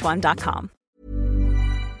at uh1.com.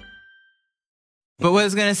 But what I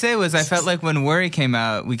was gonna say was I felt like when Worry came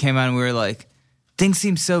out, we came out and we were like, things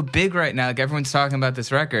seem so big right now. Like everyone's talking about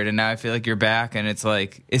this record, and now I feel like you're back, and it's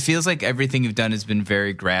like it feels like everything you've done has been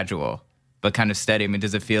very gradual, but kind of steady. I mean,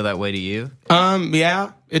 does it feel that way to you?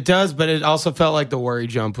 Yeah, it does, but it also felt like the Worry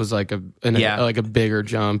jump was like a bigger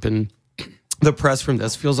jump, and the press from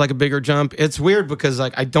this feels like a bigger jump. It's weird because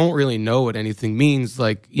like I don't really know what anything means.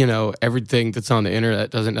 Like, you know, everything that's on the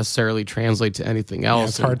internet doesn't necessarily translate to anything else. Yeah,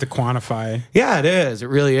 it's hard to quantify. Yeah, it is. It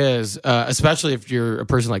really is. Especially if you're a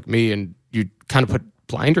person like me and you kind of put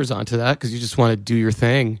blinders onto that because you just want to do your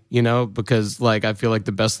thing, you know, because like I feel like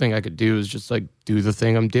the best thing I could do is just like do the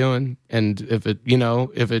thing I'm doing. And if it, you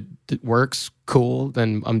know, if it works, cool,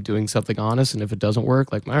 then I'm doing something honest. And if it doesn't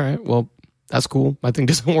work, like, all right, well, that's cool. My thing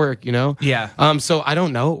doesn't work, you know? Yeah. So I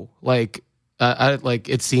don't know. Like,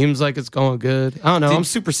 it seems like it's going good. I don't know. I'm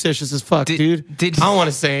superstitious as fuck, dude. I don't want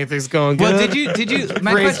to say anything's going good. Well, did you?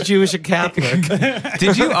 My Raised question, Jewish and Catholic.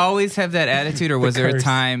 did you always have that attitude, or was there a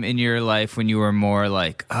time in your life when you were more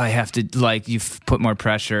like, oh, I have to, like, you've put more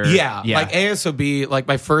pressure? Yeah, like ASOB, like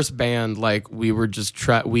my first band, like we were just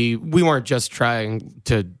we weren't just trying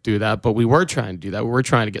to do that, but we were trying to do that. We were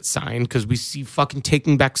trying to get signed because we see fucking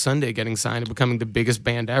Taking Back Sunday getting signed and becoming the biggest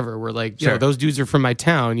band ever. We're like, Sure. yo, those dudes are from my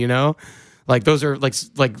town, you know? Like those are like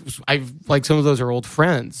I've like some of those are old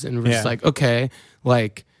friends, and we're just Yeah. like, okay,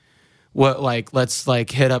 like what, like let's like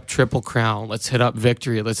hit up Triple Crown, let's hit up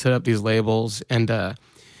Victory, let's hit up these labels, and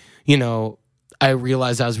you know, I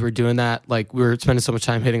realized as we were doing that, like we were spending so much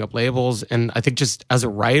time hitting up labels, and I think just as a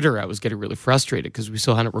writer, I was getting really frustrated because we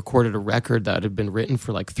still hadn't recorded a record that had been written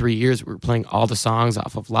for like 3 years. We were playing all the songs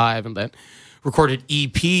off of Live, and then recorded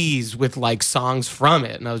EPs with like songs from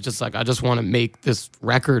it. And I was just like, I just want to make this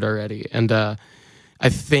record already. And I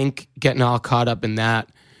think getting all caught up in that,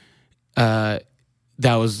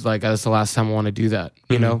 that was like, that's the last time I want to do that.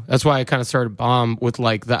 You know, that's why I kind of started Bomb with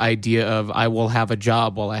like the idea of I will have a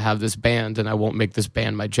job while I have this band and I won't make this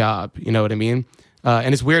band my job. You know what I mean?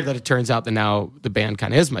 And it's weird that it turns out that now the band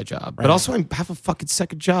kind of is my job. But also I have a fucking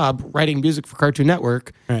second job writing music for Cartoon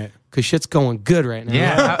Network. Right. Because shit's going good right now.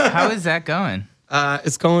 Yeah. How is that going?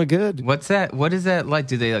 It's going good. What's that? What is that like?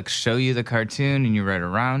 Do they like show you the cartoon and you write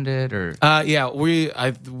around it, or? Yeah,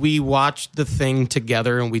 we watch the thing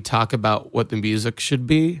together and we talk about what the music should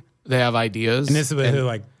be. They have ideas. And this is who,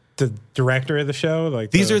 like the director of the show?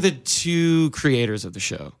 Like these are the two creators of the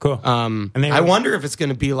show. Cool. And they I were- wonder if it's going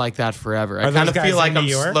to be like that forever. I those kind of guys feel like in I'm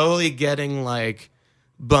New York? slowly getting like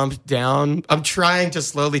bumped down. I'm trying to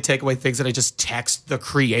slowly take away things that I just text the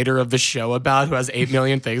creator of the show about, who has 8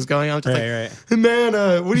 million things going on. Just Right. Hey man,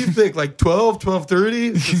 what do you think? Like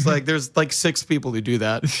 12:30? It's like there's like 6 people who do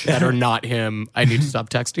that are not him. I need to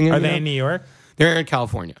stop texting him. Are you they know? in New York? They're in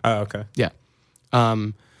California. Oh, okay. Yeah.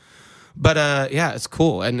 But yeah, it's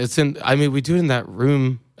cool. And it's in, I mean, we do it in that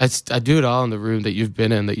room. I do it all in the room that you've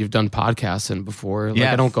been in, that you've done podcasts in before. Like,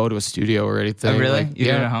 Yes. I don't go to a studio or anything. Oh, really? Like, You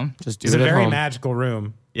do it at home? Just do It's it a at very home. magical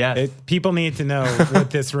room. Yes. People need to know what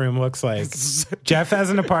this room looks like. Jeff has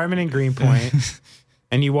an apartment in Greenpoint,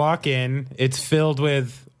 and you walk in, it's filled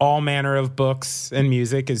with all manner of books and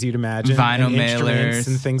music, as you'd imagine. Vinyl and instruments mailers.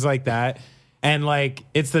 and things like that. And like,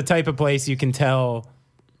 it's the type of place you can tell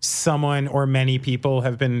someone or many people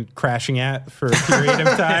have been crashing at for a period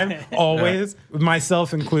of time, always,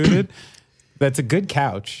 myself included. That's a good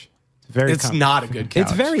couch. Very It's comfortable. not a good couch.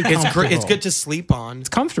 It's very It's comfortable. it's good to sleep on. It's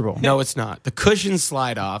comfortable. No, it's not. The cushions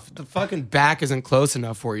slide off. The fucking back isn't close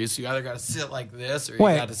enough for you, so you either got to sit like this or you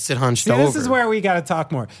Wait. got to sit hunched See, over. this is where we got to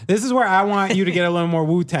talk more. This is where I want you to get a little more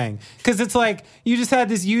Wu-Tang. Because it's like, you just had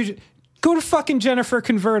this huge... Go to fucking Jennifer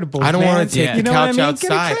Convertibles, I don't man. want to take Yeah. the You know what I couch mean?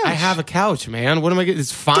 outside. Get a couch. I have a couch, man. What am I getting?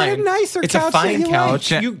 It's fine. Get a nicer it's couch. a fine that you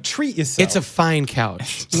couch. Like. You treat yourself. It's a fine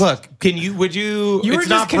couch. Look, would you? You were it's just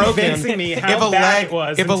not broken. convincing me how if a bad leg, it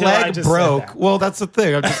was If a until I leg just said broke, that. well, that's the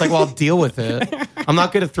thing. I'm just like, well, I'll deal with it. I'm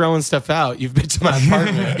not good at throwing stuff out. You've been to my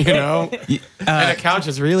apartment, you know. And a couch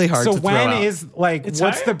is really hard So to throw when out. is like, It's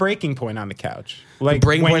what's hard. the breaking point on the couch? Like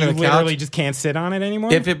breaking when point you on the literally couch? just can't sit on it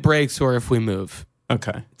anymore? If it breaks or if we move,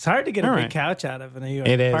 okay. It's hard to get All a right. big couch out of a New York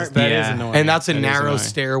It is. apartment. That is Yeah. annoying. and that's a That is narrow annoying.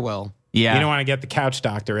 stairwell. Yeah. You don't want to get the couch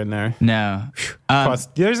doctor in there. No.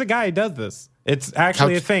 There's a guy who does this. It's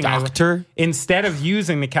actually Couch a thing. doctor? Instead of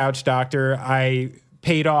using the couch doctor, I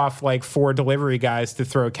paid off like 4 delivery guys to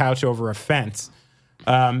throw a couch over a fence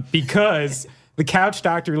because the couch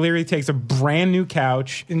doctor literally takes a brand new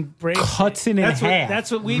couch, And breaks cuts it in that's half.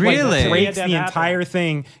 That's what we Really? did. breaks That the happened. entire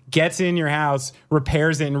thing, gets it in your house,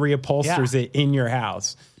 repairs it, and reupholsters it in your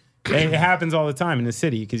house. And it happens all the time in the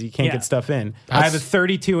city because you can't Yeah. get stuff in. I have a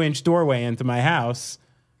 32-inch doorway into my house.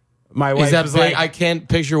 My wife Is that was big? like, I can't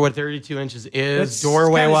picture what 32 inches is That's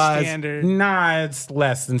doorway kinda wise. standard. nah, it's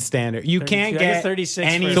less than standard. You 32. can't I guess get 36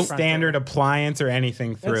 for any a front standard door. appliance or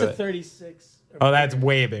anything through That's a it. 36. Oh, that's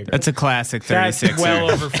way bigger. That's a classic That's 36. well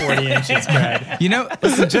over 40 inches, Brad. You know,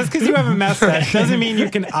 Just because you have a mustache doesn't mean you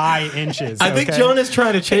can eye inches. I think okay? Jonah's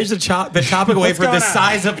trying to change the topic away What's from the going on?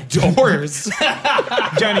 size of doors.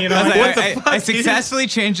 Johnny, you know I, what? I successfully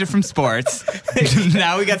changed it from sports.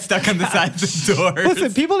 Now we got stuck on the sides of doors.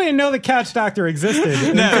 Listen, people didn't know the couch doctor existed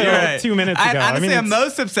until You're right. 2 minutes ago. Honestly, I'm it's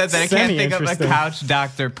most upset that I can't think of a semi-interesting. couch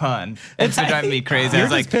doctor pun. It's driving me crazy. I You're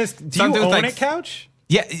was like, just pissed. Do you something with own like, a couch?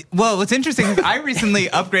 Yeah. Well, what's interesting is I recently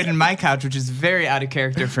upgraded my couch, which is very out of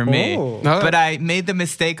character for me. Oh. But I made the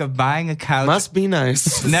mistake of buying a couch. Must be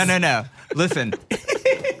nice. No. Listen,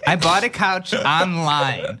 I bought a couch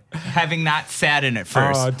online, having not sat in it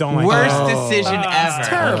first. Oh, don't like Worst that. decision ever.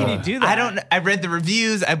 How can you do that? I read the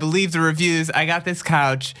reviews. I believe the reviews. I got this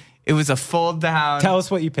couch. It was a fold down. Tell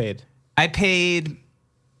us what you paid. I paid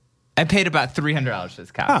about $300 for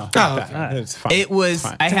this couch. Oh, not bad. It's fine. It was. It's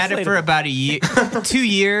fine. I had it for about a year, 2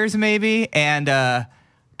 years maybe, and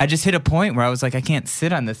I just hit a point where I was like, I can't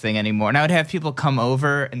sit on this thing anymore. And I would have people come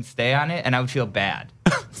over and stay on it, and I would feel bad.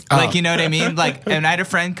 Like, you know what I mean? Like, and I had a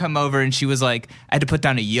friend come over, and she was like, I had to put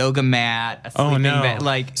down a yoga mat, a sleeping bed.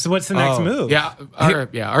 Like, So what's the next move? Yeah,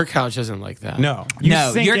 our couch isn't like that. No.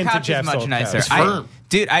 no, sink your into couch is Jeff's much old nicer. couch. firm.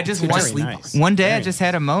 Dude, I just very nice. one day Very I just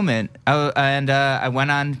had a moment, I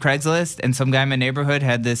went on Craigslist, and some guy in my neighborhood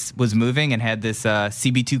was moving and had this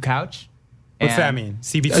CB2 couch. What's And that mean?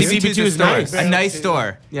 CB2? CB2 is nice. A nice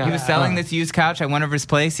store. Yeah. He was selling this used couch. I went over his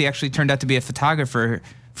place. He actually turned out to be a photographer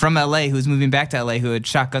from LA who was moving back to LA who had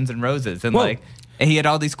shot Guns N' Roses. And Whoa. like, and he had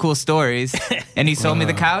all these cool stories. And he sold me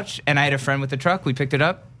the couch, and I had a friend with a truck. We picked it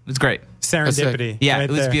up. It was great. Serendipity. Yeah, right it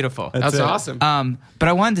was there. beautiful. That's it. awesome. But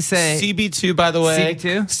I wanted to say CB2, by the way,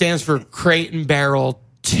 CB2? stands for Crate and Barrel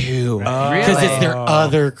 2. Because Really? it's their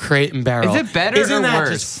other Crate and Barrel. Is it better Isn't or that worse?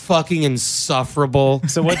 just fucking insufferable?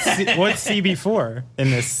 So what's CB4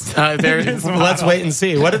 in this? Let's wait and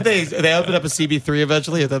see. What did they opened up a CB3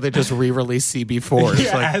 eventually? I thought they just re-released CB4. It's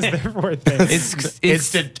Yeah, like, as their fourth thing.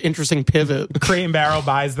 it's an interesting pivot. Crate and Barrel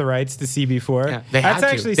buys the rights to CB4. Yeah, they That's had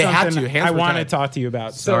to. actually They had something to. Hands I were want to tied. talk to you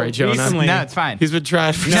about. Sorry, so Jonah. recently, no, it's fine. He's been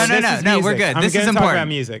trash for No, this is no, we're music. good. I'm This is gonna talk important. about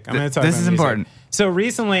music. I'm going to talk This about is music. important. So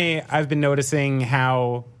recently, I've been noticing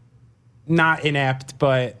how not inept,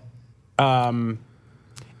 but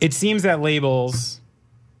it seems that labels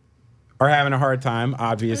are having a hard time,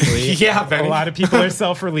 obviously. Yeah, a lot of people are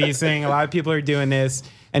self-releasing. A lot of people are doing this.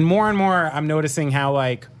 And more, I'm noticing how,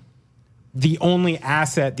 like, the only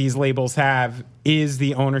asset these labels have is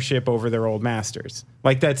the ownership over their old masters.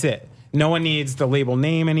 Like, that's it. No one needs the label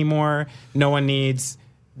name anymore. No one needs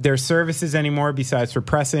their services anymore besides for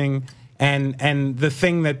pressing. And the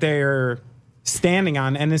thing that they're standing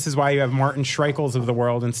on, and this is why you have Martin Schreichels of the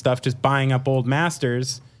world and stuff just buying up old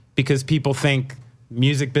masters, because people think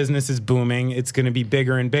music business is booming. It's going to be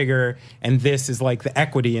bigger and bigger. And this is like the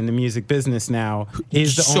equity in the music business now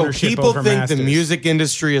is the So ownership people over think masters. the music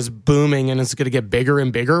industry is booming and it's going to get bigger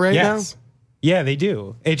and bigger right Yes. Yeah, they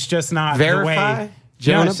do. It's just not Verify? the way.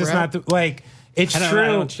 Jonah, No, it's just Brad? not the, like, it's I don't- true. I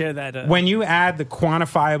don't share that, When you add the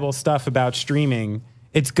quantifiable stuff about streaming,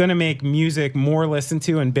 it's going to make music more listened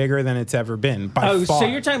to and bigger than it's ever been by Oh, far. so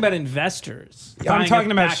you're talking about investors? I'm buying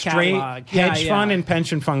talking a about back straight catalog. hedge Yeah, fund yeah. and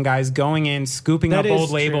pension fund guys going in, scooping That up is old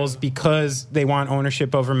labels true. because they want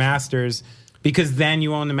ownership over masters, because then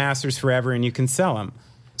you own the masters forever and you can sell them.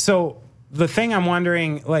 So the thing I'm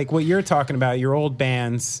wondering, like what you're talking about, your old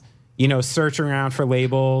bands, you know, searching around for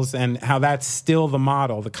labels and how that's still the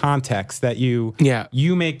model, the context that you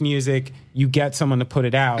make music, you get someone to put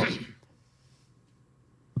it out.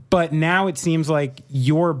 But now it seems like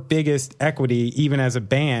your biggest equity, even as a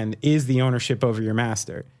band, is the ownership over your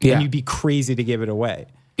master. Yeah. And you'd be crazy to give it away.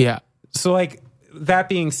 Yeah. So, like, that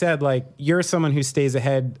being said, like, you're someone who stays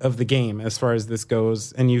ahead of the game as far as this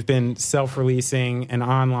goes. And you've been self-releasing and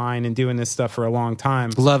online and doing this stuff for a long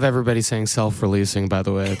time. Love everybody saying self-releasing, by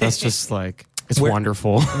the way. That's just like, it's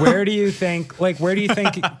wonderful. Where do you think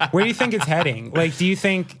it's heading? Like, do you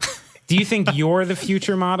think you're the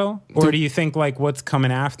future model, or do you think like what's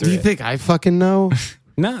coming after? Do you it? think I fucking know?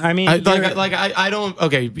 No, I mean, I you're- don't.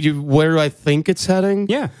 Okay, where do I think it's heading?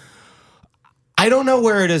 yeah. I don't know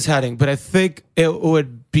where it is heading, but I think it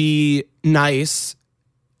would be nice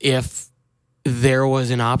if there was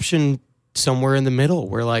an option somewhere in the middle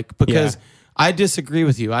where, like, because Yeah. I disagree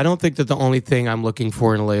with you. I don't think that the only thing I'm looking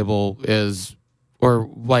for in a label is, or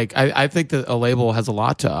like, I think that a label has a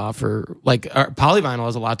lot to offer. Like, Polyvinyl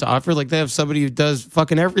has a lot to offer. Like, they have somebody who does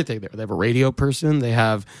fucking everything there. They have a radio person. They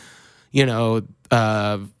have, you know,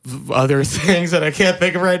 other things that I can't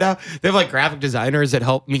think of right now. They have like graphic designers that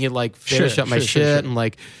help me like finish up my shit and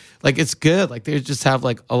like it's good. Like they just have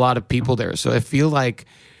like a lot of people there. So I feel like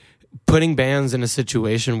putting bands in a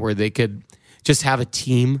situation where they could just have a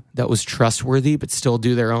team that was trustworthy but still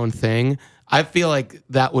do their own thing. I feel like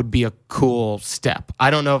that would be a cool step.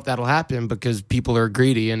 I don't know if that'll happen because people are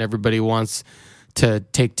greedy and everybody wants to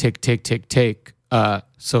take.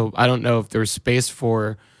 So I don't know if there's space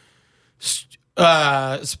for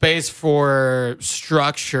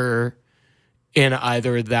structure in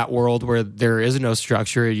either that world where there is no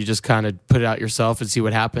structure, you just kind of put it out yourself and see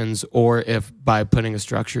what happens, or if by putting a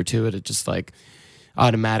structure to it, it just like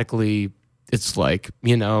automatically, it's like,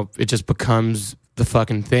 you know, it just becomes the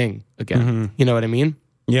fucking thing again. You know what I mean?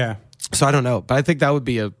 Yeah. So I don't know, but I think that would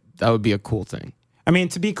be a cool thing. I mean,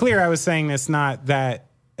 to be clear, I was saying this not that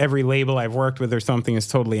every label I've worked with or something is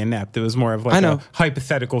totally inept. It was more of like a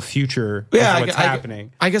hypothetical future of what's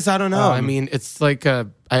happening. I guess I don't know. I mean, it's like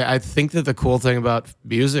I think that the cool thing about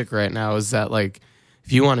music right now is that like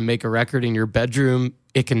if you want to make a record in your bedroom,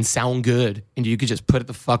 it can sound good and you could just put it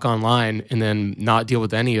the fuck online and then not deal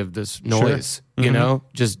with any of this noise. You know,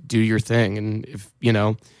 just do your thing. And if you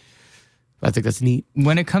know, I think that's neat.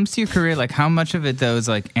 When it comes to your career, like how much of it though is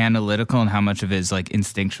like analytical and how much of it is like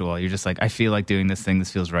instinctual? You're just like, I feel like doing this thing. This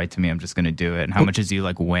feels right to me. I'm just going to do it. And how much is you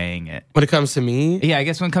like weighing it? When it comes to me, Yeah, I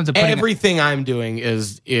guess when it comes to putting everything I'm doing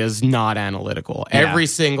is not analytical. Yeah. Every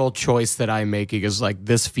single choice that I'm making is like,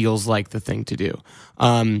 this feels like the thing to do.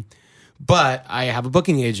 But I have a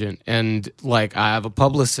booking agent and like I have a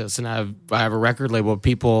publicist and I have a record label of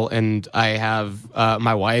people and I have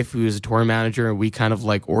my wife who is a tour manager and we kind of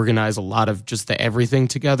like organize a lot of just the everything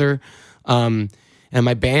together. and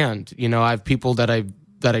my band. You know, I have people that I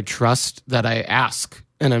trust, that I ask,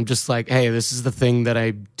 and I'm just like, hey, this is the thing that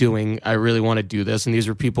I'm doing. I really want to do this. And these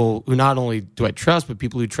are people who not only do I trust, but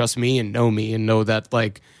people who trust me and know that,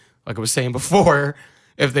 like I was saying before,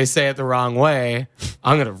 if they say it the wrong way,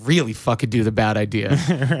 I'm going to really fucking do the bad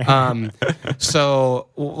idea. So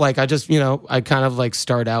like, I just, I kind of like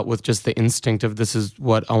start out with just the instinct of this is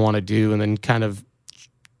what I want to do. And then kind of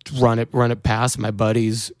run it past my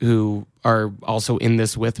buddies who are also in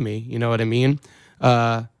this with me. You know what I mean?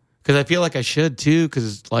 Because I feel like I should too.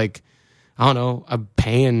 Because like, I don't know, I'm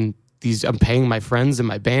paying my friends in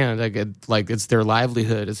my band. Like it's their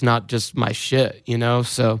livelihood. It's not just my shit,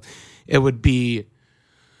 So it would be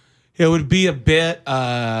a bit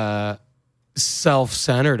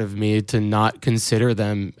self-centered of me to not consider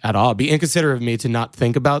them at all. Be inconsiderate of me to not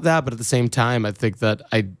think about that. But at the same time, I think that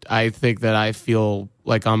I feel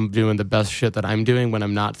like I'm doing the best shit that I'm doing when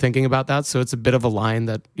I'm not thinking about that. So it's a bit of a line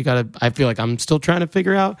that I feel like I'm still trying to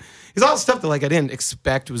figure out. It's all stuff that like I didn't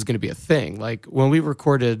expect was going to be a thing. Like when we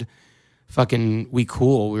recorded fucking We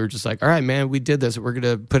Cool, we were just like, all right, man, we did this. We're going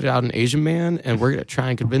to put it out in Asian Man, and we're going to try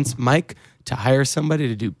and convince Mike to hire somebody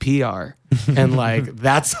to do PR. And like,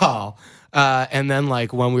 that's all. And then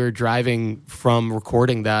like when we were driving from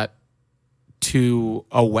recording that to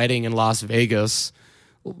a wedding in Las Vegas,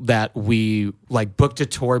 that we like booked a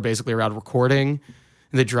tour basically around recording,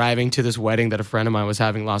 and the driving to this wedding that a friend of mine was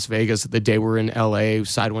having in Las Vegas. The day we were in LA,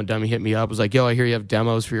 Side One Dummy hit me up, was like, yo, I hear you have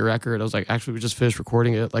demos for your record. I was like, actually, we just finished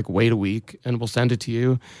recording it, like wait a week and we'll send it to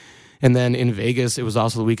you. And then in Vegas, it was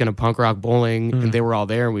also the weekend of Punk Rock Bowling, and they were all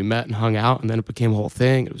there, and we met and hung out, and then it became a whole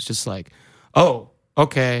thing. It was just like, oh,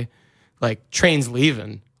 okay, like train's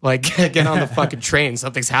leaving. Like, get on the fucking train.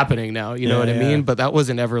 Something's happening now. You know what I mean? But that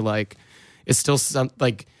wasn't ever like, it's still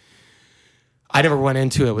like, I never went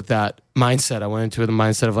into it with that mindset. I went into it with the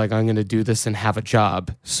mindset of like, I'm going to do this and have a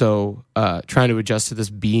job. So trying to adjust to this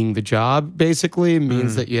being the job basically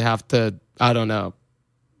means that you have to, I don't know,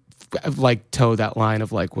 like toe that line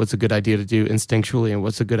of like, what's a good idea to do instinctually and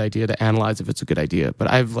what's a good idea to analyze if it's a good idea. But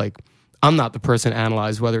I'm not the person to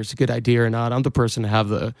analyze whether it's a good idea or not. I'm the person to have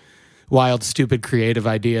the wild, stupid, creative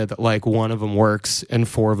idea that like one of them works and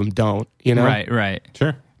four of them don't, Right.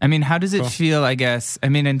 Sure. I mean, how does it feel, I guess? I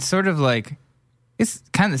mean, and sort of like, it's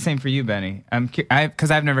kind of the same for you, Benny.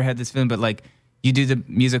 Because I've never had this feeling, but like, you do the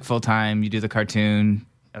music full time, you do the cartoon,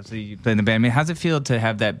 obviously you play in the band. I mean, how's it feel to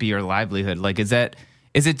have that be your livelihood? Like, does it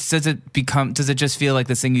just feel like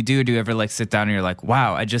this thing you do, or do you ever like sit down and you're like,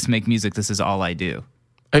 wow, I just make music, this is all I do?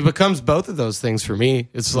 It becomes both of those things for me.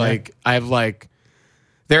 It's like,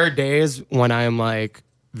 there are days when I'm like,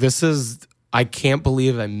 I can't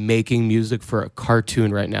believe I'm making music for a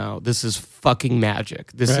cartoon right now. This is fucking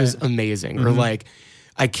magic. This is amazing. Or like,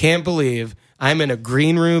 I can't believe I'm in a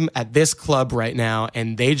green room at this club right now,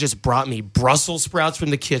 and they just brought me Brussels sprouts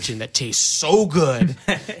from the kitchen that taste so good.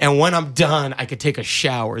 And when I'm done, I could take a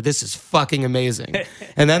shower. This is fucking amazing.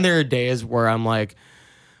 And then there are days where I'm like,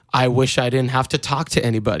 I wish I didn't have to talk to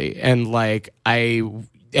anybody. And like,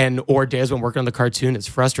 or days when working on the cartoon, it's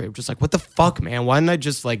frustrating. I'm just like, what the fuck, man? Why didn't I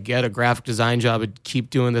just like get a graphic design job and keep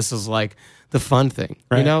doing this as like the fun thing?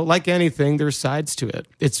 Right. Like anything, there's sides to it.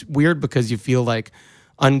 It's weird because you feel like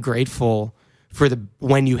ungrateful for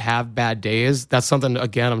when you have bad days. That's something,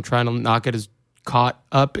 again, I'm trying to not get as caught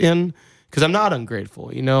up in, because I'm not ungrateful,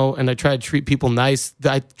 and I try to treat people nice.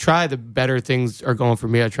 I try, the better things are going for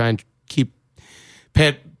me, I try and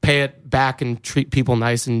pay it back and treat people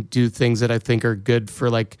nice and do things that I think are good for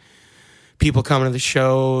like people coming to the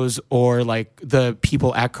shows, or like the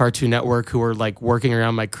people at Cartoon Network who are like working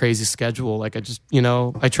around my crazy schedule. Like I just,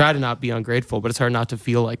 I try to not be ungrateful, but it's hard not to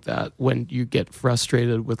feel like that when you get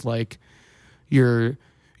frustrated with like your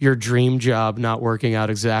dream job not working out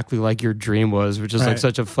exactly like your dream was, which is like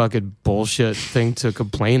such a fucking bullshit thing to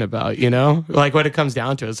complain about, like when it comes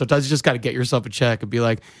down to it. Sometimes you just got to get yourself a check and be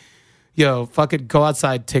like, yo, fucking go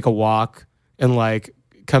outside, take a walk, and like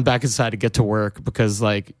come back inside to get to work, because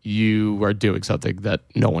like you are doing something that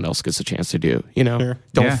no one else gets a chance to do. Sure.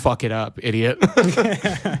 Don't fuck it up, idiot.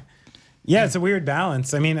 Yeah, it's a weird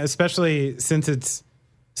balance. I mean, especially since it's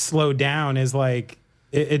slowed down, is like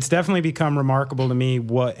it's definitely become remarkable to me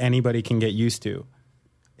what anybody can get used to.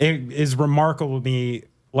 It is remarkable to me,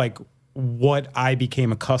 like what I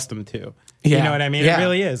became accustomed to. Yeah. You know what I mean? Yeah. It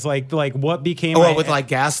really is. Like what became with like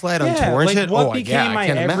Gaslight on tour and shit? What became my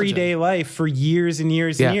everyday life for years and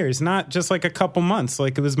years and years. Not just like a couple months.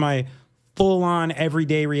 Like it was my full-on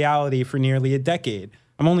everyday reality for nearly a decade.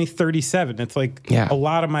 I'm only 37. It's like a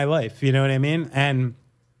lot of my life. You know what I mean? And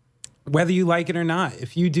whether you like it or not,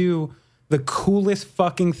 if you do the coolest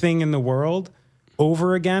fucking thing in the world,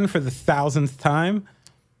 over again for the 1,000th time,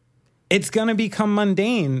 it's going to become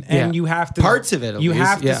mundane, and you have to parts of it. You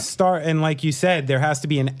have to start, and like you said, there has to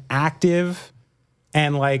be an active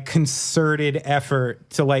and like concerted effort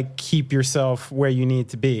to like keep yourself where you need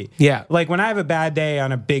to be. Yeah. Like when I have a bad day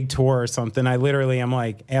on a big tour or something, I literally am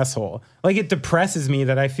like, asshole. Like it depresses me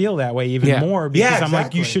that I feel that way even more because I'm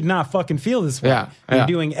like, you should not fucking feel this way. Yeah. You're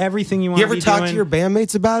doing everything you want to be doing. You ever talk to your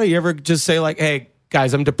bandmates about it? You ever just say like, hey,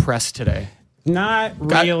 guys, I'm depressed today? Not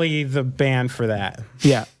really the band for that.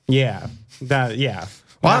 Yeah. Yeah. Yeah.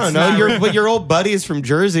 Well, I don't know. Your old buddies from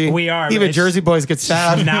Jersey. We are. Even Jersey boys get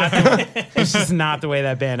sad. It's just not the way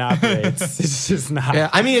that band operates. It's just not. Yeah,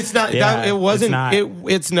 I mean, it's not. Yeah, it wasn't.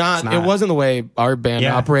 it's not. It wasn't the way our band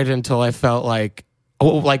operated until I felt like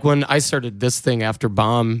when I started this thing after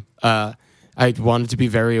Bomb. I wanted to be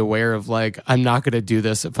very aware of like, I'm not going to do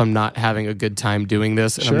this if I'm not having a good time doing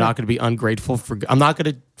this, and I'm not going to be ungrateful I'm not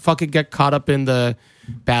going to fucking get caught up in the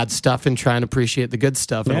bad stuff and try and appreciate the good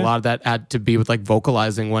stuff. And a lot of that had to be with like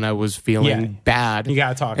vocalizing when I was feeling bad. You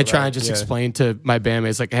gotta talk and try about and just it. explain to my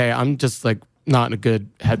bandmates like, hey, I'm just like not in a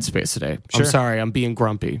good headspace today. I'm sorry, I'm being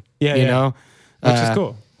grumpy. You know, which is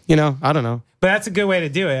cool. You know, I don't know. But that's a good way to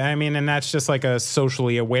do it. I mean, and that's just like a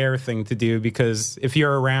socially aware thing to do, because if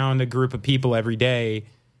you're around a group of people every day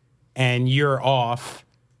and you're off,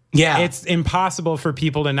 it's impossible for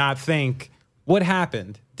people to not think, what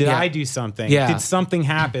happened? Did I do something? Yeah. Did something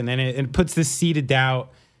happen? And it puts this seed of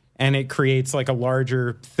doubt, and it creates like a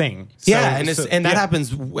larger thing. So, that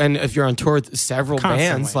happens when if you're on tour with several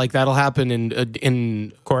bands, like that'll happen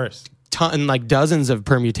in of course, like dozens of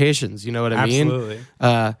permutations. You know what I mean? Absolutely.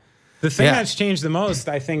 The thing that's changed the most,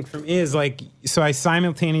 I think, for me is like, so I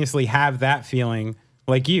simultaneously have that feeling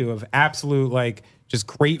like you of absolute like just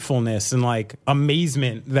gratefulness and like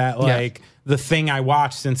amazement that like the thing I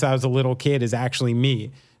watched since I was a little kid is actually me.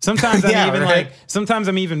 Sometimes sometimes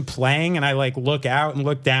I'm even playing and I like look out and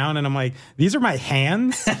look down and I'm like, these are my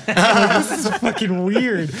hands? I'm like, this is fucking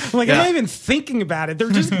weird. I'm like, I'm not even thinking about it. They're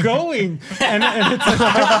just going. And it's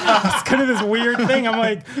like, it's kind of this weird thing. I'm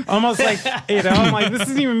like, almost like, you know, I'm like, this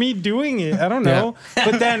isn't even me doing it. I don't know.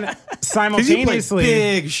 But then simultaneously. You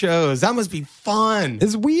play big shows. That must be fun.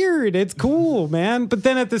 It's weird. It's cool, man. But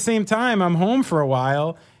then at the same time, I'm home for a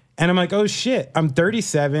while and I'm like, oh shit, I'm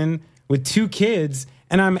 37 with 2 kids.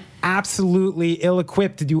 And I'm absolutely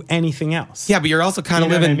ill-equipped to do anything else. Yeah, but you're also kind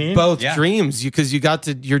of living both dreams because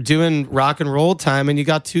you're doing rock and roll time and you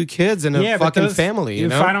got 2 kids and a fucking family. You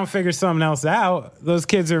know? If I don't figure something else out, those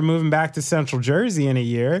kids are moving back to Central Jersey in a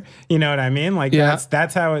year. You know what I mean? Like that's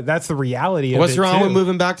the reality of it. What's wrong with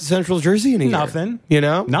moving back to Central Jersey in a year? Nothing. You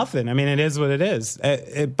know? Nothing. I mean, it is what it is.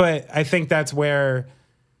 But I think that's where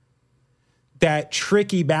that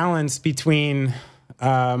tricky balance between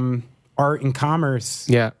art and commerce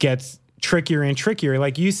gets trickier and trickier.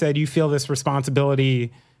 Like you said, you feel this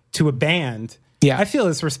responsibility to a band. Yeah. I feel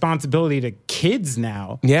this responsibility to kids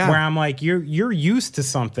now. Yeah. Where I'm like, you're used to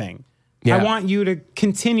something. Yeah. I want you to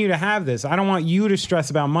continue to have this. I don't want you to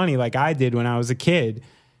stress about money like I did when I was a kid.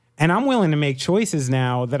 And I'm willing to make choices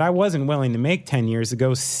now that I wasn't willing to make 10 years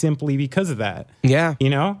ago simply because of that. Yeah.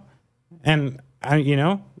 You know? And I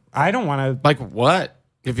don't want to. Like what,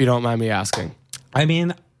 if you don't mind me asking? I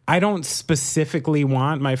mean, I don't specifically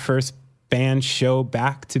want my first band show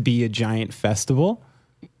back to be a giant festival.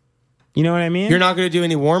 You know what I mean? You're not going to do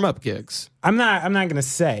any warm-up gigs. I'm not going to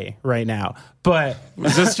say right now, but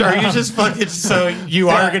are you just fucking so you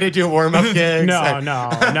are going to do warm-up gigs? No.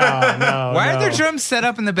 Why are there drums set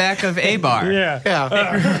up in the back of a bar?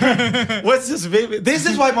 Yeah. What's this? This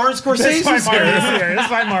is why Martin Scorsese's here. This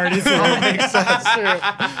is why Marty's here. Makes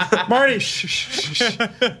sense. Marty, shh.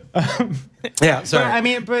 Yeah,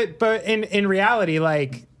 sorry. But in reality,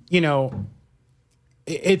 like, you know,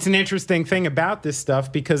 it's an interesting thing about this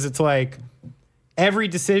stuff because it's like every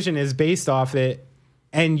decision is based off it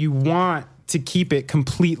and you want to keep it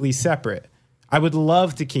completely separate. I would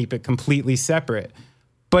love to keep it completely separate,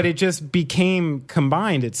 but it just became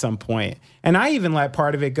combined at some point. And I even let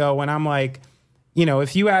part of it go when I'm like, you know,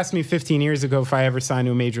 if you asked me 15 years ago if I ever signed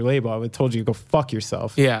to a major label, I would have told you to go fuck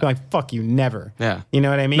yourself. Yeah. Be like, fuck you, never. Yeah. You know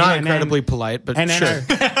what I mean? Not incredibly polite, but sure.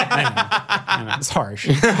 I know. It's harsh.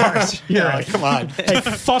 You're right. Come on. Hey,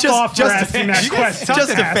 fuck off for asking that question.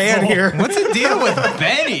 Just a fan here. What's the deal with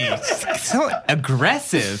Benny? So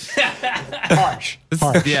aggressive. Harsh.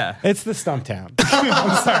 Yeah. It's the Stumptown.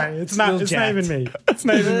 I'm sorry. It's not even me. It's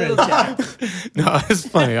not even me. No, it's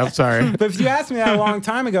funny. I'm sorry. But if you asked me that a long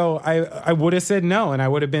time ago, I would have said said no, and I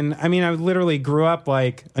would have been. I mean, I literally grew up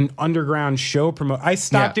like an underground show promoter. I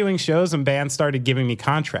stopped doing shows when bands started giving me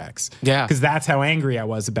contracts. Yeah, because that's how angry I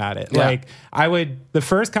was about it. Yeah. Like the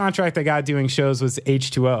first contract I got doing shows was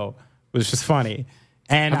H2O, which was funny,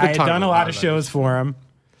 and I had done a lot of shows for them.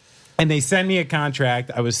 And they sent me a contract.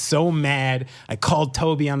 I was so mad. I called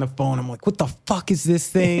Toby on the phone. I'm like, what the fuck is this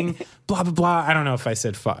thing? Blah, blah, blah. I don't know if I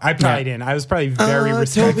said fuck. I probably didn't. I was probably very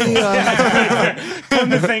respectful. Toby, Come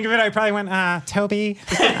to think of it, I probably went, Toby,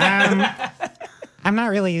 I'm not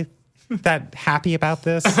really that happy about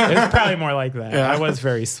this. It was probably more like that. I was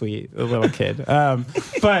very sweet, a little kid.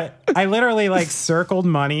 But I literally like circled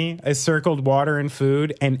money. I circled water and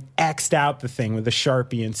food and X'd out the thing with a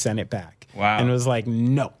Sharpie and sent it back. Wow. And was like,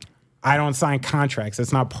 no. I don't sign contracts.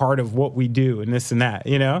 That's not part of what we do and this and that,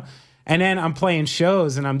 you know? And then I'm playing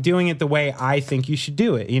shows and I'm doing it the way I think you should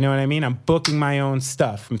do it. You know what I mean? I'm booking my own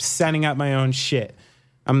stuff. I'm setting up my own shit.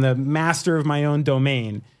 I'm the master of my own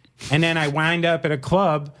domain. And then I wind up at a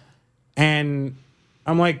club and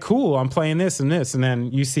I'm like, cool, I'm playing this and this. And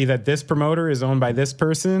then you see that this promoter is owned by this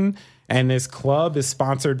person and this club is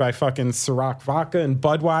sponsored by fucking Ciroc Vodka and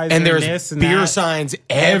Budweiser and there's this and beer that. signs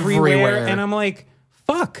everywhere. And I'm like,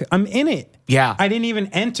 fuck, I'm in it. Yeah. I didn't even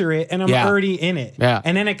enter it and I'm already in it. Yeah.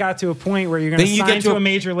 And then it got to a point where you're going to sign to a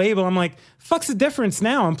major label. I'm like, fuck's the difference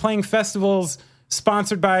now? I'm playing festivals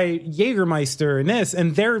sponsored by Jägermeister and this,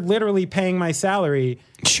 and they're literally paying my salary.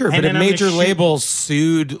 Sure, but a major label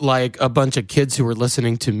sued like a bunch of kids who were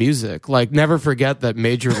listening to music. Like, never forget that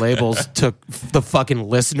major labels took the fucking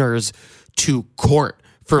listeners to court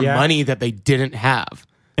for money that they didn't have.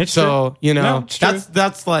 It's so, true. you know, No,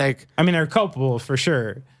 that's like... I mean, they're culpable for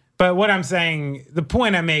sure. But what I'm saying, the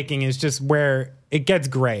point I'm making is just where it gets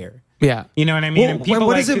grayer. Yeah. You know what I mean? Well, and people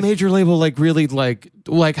what is a major label like really like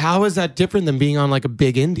how is that different than being on like a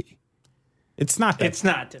big indie? It's not that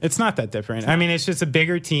different. It's not that different. I mean, it's just a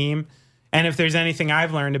bigger team. And if there's anything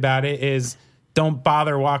I've learned about it is don't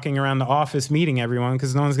bother walking around the office meeting everyone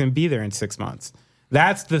because no one's going to be there in 6 months.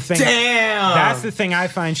 That's the thing. Damn. That's the thing I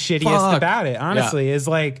find shittiest about it, honestly, is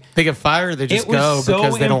like... They get fired, they just go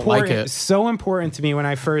because they don't like it. So important to me when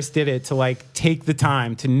I first did it to like take the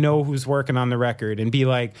time to know who's working on the record and be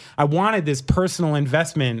like, I wanted this personal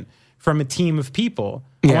investment from a team of people.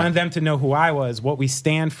 I wanted them to know who I was, what we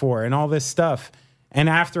stand for, and all this stuff. And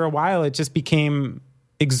after a while, it just became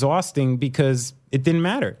exhausting because it didn't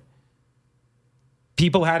matter.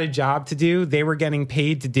 People had a job to do. They were getting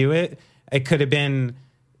paid to do it. It could have been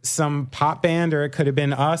some pop band or it could have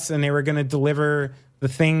been us, and they were going to deliver the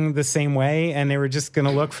thing the same way, and they were just going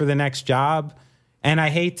to look for the next job. And I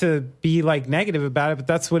hate to be like negative about it, but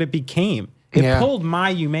that's what it became. It pulled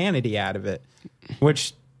my humanity out of it,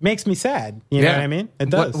 which makes me sad. You know what I mean? It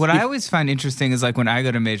does. What I always find interesting is like when I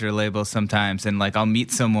go to major labels sometimes and like I'll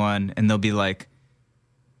meet someone and they'll be like,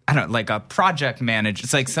 I don't know, like a project manager.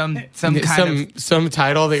 It's like some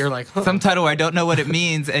title that you're like, huh. Some title where I don't know what it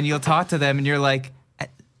means, and you'll talk to them and you're like,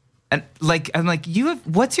 and like I'm like,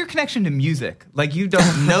 what's your connection to music? Like you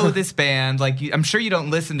don't know this band. Like I'm sure you don't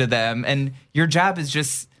listen to them, and your job is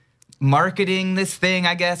just marketing this thing.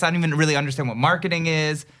 I guess I don't even really understand what marketing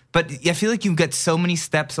is, but I feel like you get so many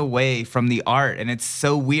steps away from the art, and it's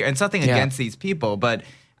so weird. And something against these people, but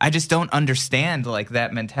I just don't understand like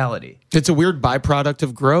that mentality. It's a weird byproduct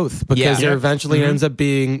of growth because there eventually ends up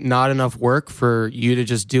being not enough work for you to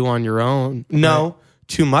just do on your own. No,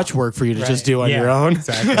 too much work for you to just do on your own.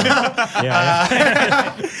 Exactly.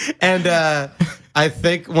 And I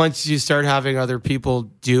think once you start having other people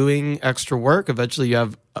doing extra work, eventually you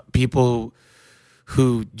have people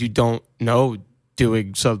who you don't know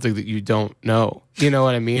doing something that you don't know. You know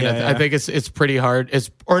what I mean? I think it's pretty hard. It's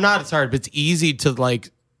hard, but it's easy to like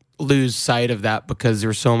lose sight of that because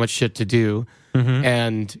there's so much shit to do.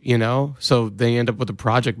 And, you know, so they end up with a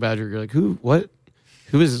project manager. You're like, what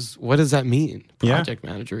does that mean? Project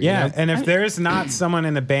manager. Yeah. You know? And if there's not someone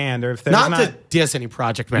in the band or if there's not to diss any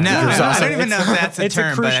project managers. No, I don't even know if that's a it's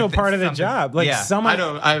term. a crucial but part of the something. job. Like someone,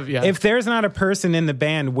 if there's not a person in the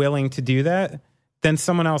band willing to do that, then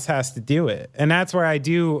someone else has to do it. And that's where I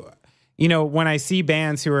do, you know, when I see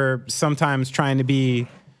bands who are sometimes trying to be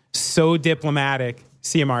so diplomatic,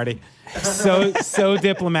 see you, Marty, so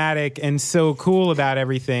diplomatic and so cool about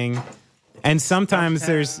everything. And sometimes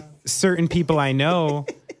there's certain people I know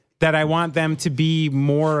that I want them to be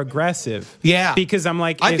more aggressive. Yeah. Because I'm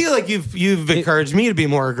like, I feel like you've encouraged me to be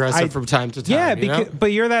more aggressive from time to time. Yeah, because,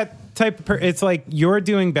 but you're that type of person. It's like you're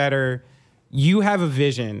doing better. You have a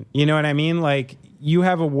vision. You know what I mean? Like you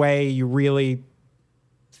have a way you really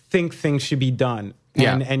think things should be done.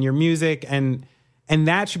 And your music and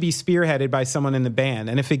that should be spearheaded by someone in the band.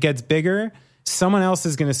 And if it gets bigger, someone else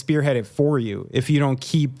is going to spearhead it for you if you don't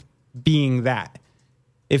keep being that.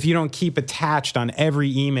 If you don't keep attached on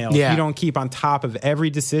every email, if you don't keep on top of every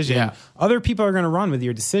decision, other people are going to run with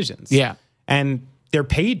your decisions. Yeah. And they're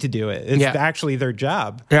paid to do it. It's actually their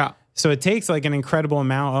job. Yeah. So it takes like an incredible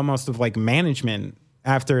amount almost of like management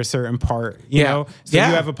after a certain part, you know? So you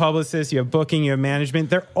have a publicist, you have booking, you have management.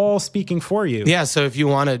 They're all speaking for you. Yeah, so if you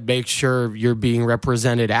want to make sure you're being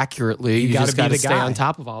represented accurately, you just got to stay on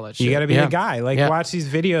top of all that shit. You got to be the guy. Like watch these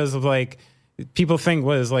videos of like, people think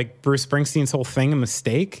was like Bruce Springsteen's whole thing a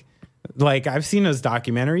mistake. Like I've seen those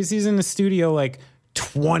documentaries. He's in the studio like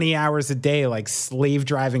 20 hours a day, like slave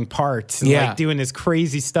driving parts and like doing this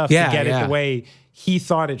crazy stuff to get it the way he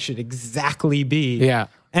thought it should exactly be. Yeah.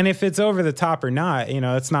 And if it's over the top or not, you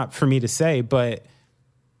know, it's not for me to say, but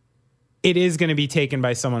it is going to be taken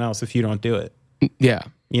by someone else if you don't do it. Yeah.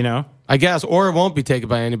 You know? I guess, or it won't be taken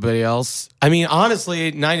by anybody else. I mean,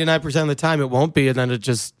 honestly, 99% of the time it won't be, and then it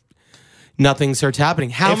just nothing starts happening.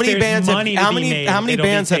 How many bands have you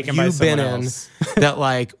been in that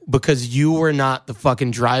like because you were not the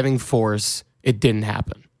fucking driving force, it didn't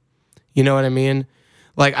happen? You know what I mean?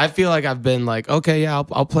 Like I feel like I've been like, okay, yeah,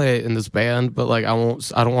 I'll play in this band, but like I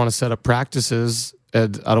don't want to set up practices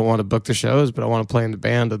and I don't want to book the shows, but I want to play in the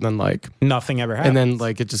band, and then like nothing ever happens. And then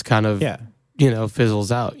like it just kind of you know,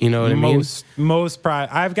 fizzles out. You know what I mean?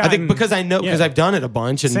 I think because I know, because I've done it a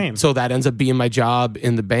bunch, and so that ends up being my job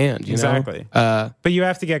in the band. You know? But you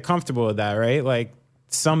have to get comfortable with that, right? Like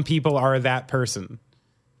some people are that person,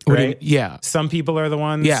 right? Yeah. Some people are the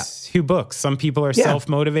ones who book. Some people are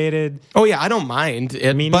self-motivated. Oh yeah, I don't mind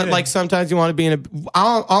it, but like sometimes you want to be in a.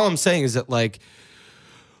 All I'm saying is that like,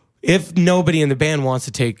 if nobody in the band wants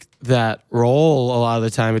to take that role, a lot of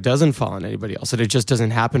the time it doesn't fall on anybody else, and it just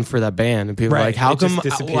doesn't happen for that band. And people are like, how come,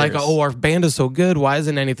 like, oh, our band is so good, why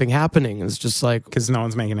isn't anything happening? And it's just like, because no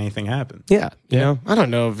one's making anything happen. Yeah. You know, I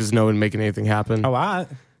don't know if there's no one making anything happen. A lot.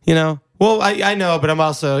 You know, well, I know, but I'm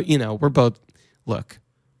also, you know, we're both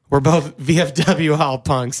VFW hall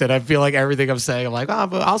punks, and I feel like everything I'm saying, I'm like,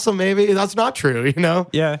 but also maybe that's not true, you know?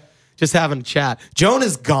 Yeah. Just having a chat.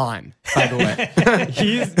 Jonah's gone, by the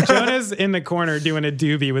way. Jonah's in the corner doing a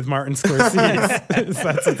doobie with Martin Scorsese. That's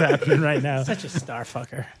what's happening right now. Such a star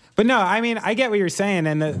fucker. But no, I mean, I get what you're saying.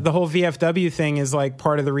 And the whole VFW thing is like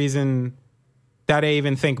part of the reason that I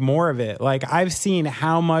even think more of it. Like I've seen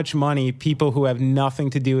how much money people who have nothing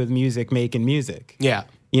to do with music make in music. Yeah.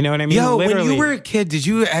 You know what I mean? Yo, when you were a kid, did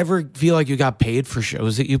you ever feel like you got paid for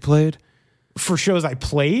shows that you played? For shows I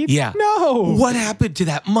played? Yeah. No. What happened to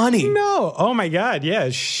that money? No. Oh my God. Yeah.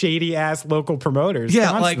 Shady ass local promoters. Yeah.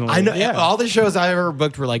 Constantly. Like I know all the shows I ever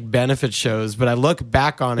booked were like benefit shows, but I look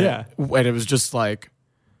back on it and it was just like,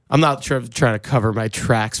 I'm not trying to cover my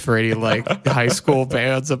tracks for any like high school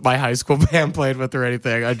bands that my high school band played with or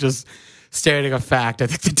anything. I just stating a fact. I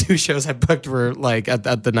think the two shows I booked were like at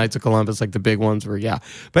the Knights of Columbus, like the big ones were, But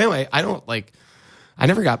anyway, I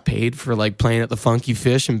never got paid for like playing at the Funky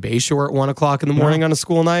Fish in Bayshore at 1 o'clock in the morning on a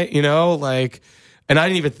school night, you know, like, and I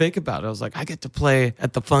didn't even think about it. I was like, I get to play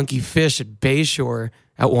at the Funky Fish at Bayshore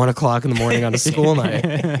at 1 o'clock in the morning on a school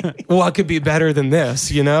night. What could be better than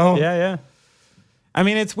this, you know? Yeah, yeah. I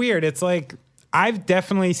mean, it's weird. It's like, I've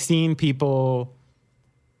definitely seen people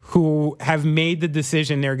who have made the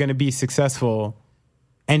decision they're going to be successful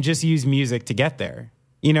and just use music to get there.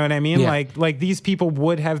 You know what I mean? Yeah. Like these people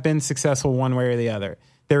would have been successful one way or the other.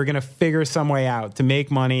 They were going to figure some way out to make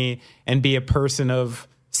money and be a person of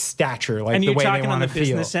stature, like the way they want to feel. And you're talking on the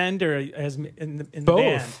business end or as in the both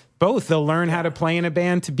band? Both. They'll learn how to play in a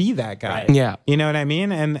band to be that guy. Right. Yeah. You know what I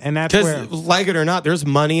mean? And that's where, like it or not, there's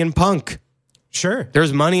money in punk. Sure.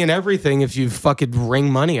 There's money in everything if you fucking wring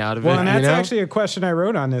money out of it. Well, and that's you know? actually a question I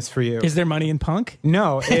wrote on this for you. Is there money in punk?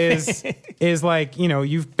 No, is like, you know,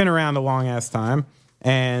 you've been around a long ass time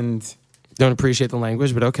and don't appreciate the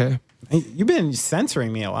language, but okay. You've been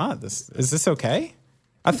censoring me a lot. Is this okay?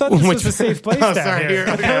 I thought this was a safe place down here.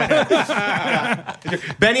 Okay.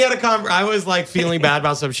 Benny had a I was like feeling bad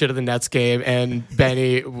about some shit at the Nets game, and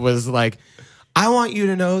Benny was like, I want you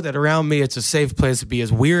to know that around me, it's a safe place to be. As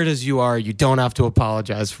weird as you are, you don't have to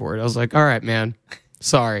apologize for it. I was like, all right, man.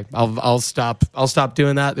 Sorry. I'll stop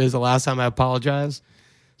doing that. This is the last time I apologize.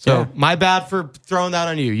 So my bad for throwing that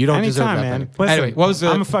on you. You don't deserve that, man. Listen, anyway, what was the?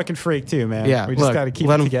 I'm a fucking freak too, man. Yeah, we just got to keep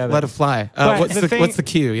it together. Let it fly. What's the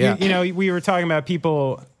cue? Yeah, you know, we were talking about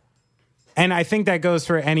people, and I think that goes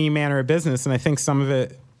for any manner of business, and I think some of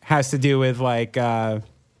it has to do with like how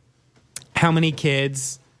many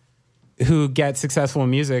kids who get successful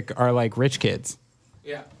in music are like rich kids.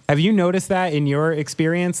 Yeah. Have you noticed that in your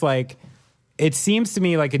experience? Like, it seems to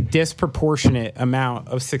me like a disproportionate amount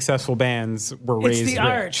of successful bands were raised It's the rich.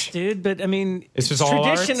 arts, dude. But I mean, It's just all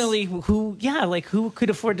arts? traditionally who could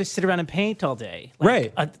afford to sit around and paint all day?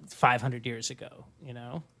 Right. 500 years ago, you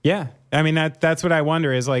know? Yeah. I mean, that's what I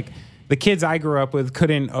wonder is like the kids I grew up with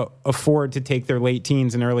couldn't afford to take their late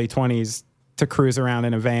teens and early 20s to cruise around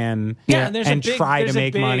in a van and try to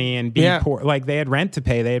make money and be poor. Like they had rent to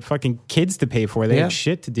pay. They had fucking kids to pay for. They had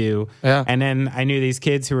shit to do. Yeah. And then I knew these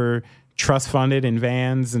kids who were trust funded in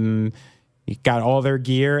vans and got all their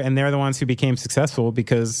gear. And they're the ones who became successful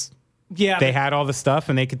because they had all the stuff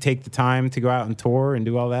and they could take the time to go out and tour and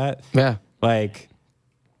do all that. Yeah. Like,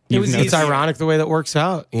 It's ironic the way that works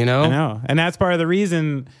out, you know? I know. And that's part of the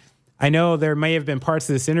reason. I know there may have been parts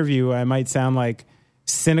of this interview I might sound like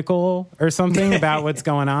cynical or something about what's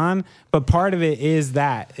going on, but part of it is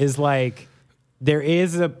like there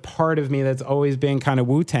is a part of me that's always been kind of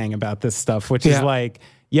Wu-Tang about this stuff, which is like,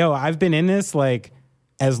 yo, I've been in this like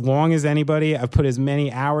as long as anybody. I've put as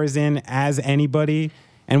many hours in as anybody.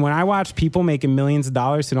 And when I watch people making millions of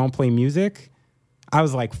dollars who don't play music, I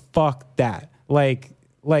was like, fuck that. Like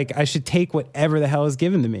I should take whatever the hell is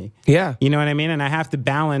given to me. Yeah. You know what I mean? And I have to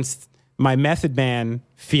balance my Method Man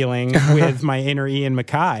feeling with my inner Ian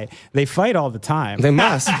Mackay. They fight all the time. They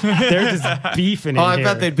must. They're just beefing. I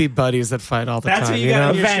bet they'd be buddies that fight all the That's time. what you got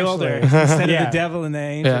on your Eventually. shoulder instead Yeah. of the devil and the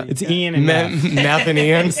angel. Yeah. It's Ian and Meth. Meth and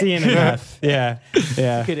Ian. It's Ian and Meth. Yeah.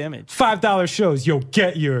 Yeah. Good image. $5 shows. Yo,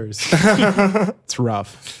 get yours. It's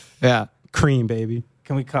rough. Yeah. Cream, baby.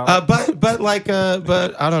 Can we call it?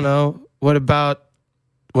 But I don't know. What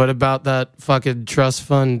about that fucking trust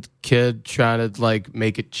fund kid trying to like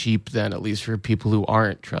make it cheap then, at least for people who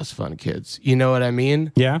aren't trust fund kids? You know what I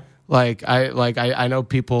mean? Yeah. I know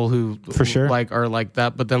people who For sure. like are like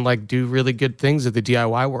that, but then like do really good things in the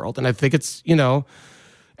DIY world. And I think it's, you know,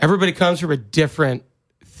 everybody comes from a different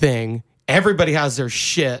thing. Everybody has their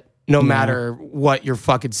shit, no matter what your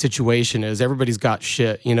fucking situation is. Everybody's got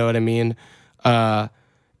shit. You know what I mean? And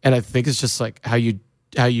I think it's just like how you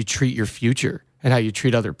treat your future and how you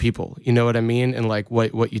treat other people. You know what I mean? And like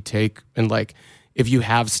what you take, and like if you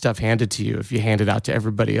have stuff handed to you, if you hand it out to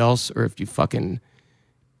everybody else, or if you fucking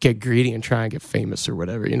get greedy and try and get famous or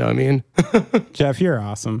whatever. You know what I mean? Jeff, you're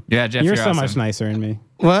awesome. Yeah, Jeff, you're you're so awesome. much nicer than me.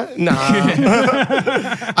 What? No.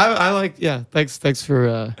 I like, thanks for,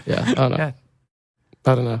 I don't know. Yeah.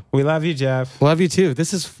 I don't know. We love you, Jeff. Love you too.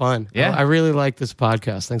 This is fun. Yeah. I really like this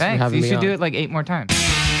podcast. Thanks for having You me should on. do it like 8 more times.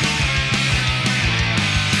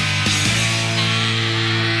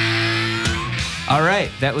 All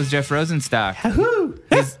right, that was Jeff Rosenstock.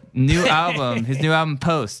 His new album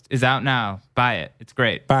Post is out now. Buy it. It's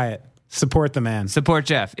great. Buy it. Support the man. Support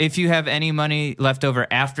Jeff. If you have any money left over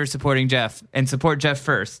after supporting Jeff, and support Jeff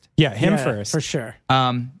first, Yeah, him Yeah, first. for sure.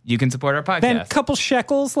 you can support our podcast. Then a couple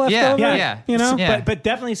shekels left Yeah, over. yeah. You know? Yeah. But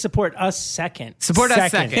definitely support us second. Support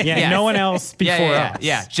us second. Yeah, no one else before yeah, us.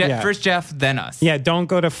 yeah. Yeah. First Jeff, then us. Yeah, don't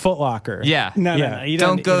go to Foot Locker. Yeah. No, Yeah. no. You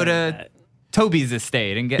Don't go you to do that. Toby's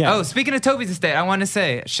Estate and get. Yeah. Oh, speaking of Toby's Estate, I want to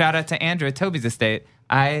say shout out to Andrew at Toby's Estate.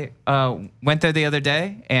 I went there the other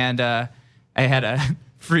day and I had a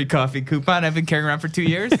free coffee coupon I've been carrying around for 2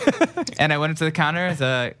 years. And I went up to the counter as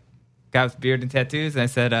a guy with beard and tattoos, and I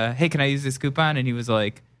said, "Hey, can I use this coupon?" And he was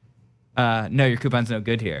like, "No, your coupon's no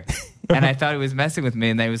good here." And I thought he was messing with me,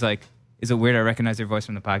 and then he was like, "Is it weird I recognize your voice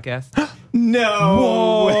from the podcast?"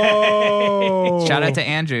 No way. Shout out to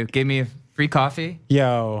Andrew, gave me a free coffee.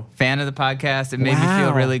 Yo. Fan of the podcast. It made me feel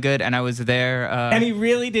Wow. really good, and I was there. And he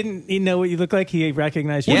really didn't know what you look like. He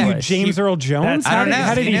recognized your Yeah. You voice. James Earl Jones? I don't know.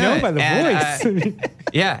 How did he He knew know it. by the And, voice?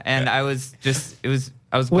 Yeah, and I was just I was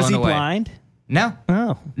Was blown he away. blind? No,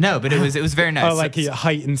 Oh. no, but it was very nice. Oh, like he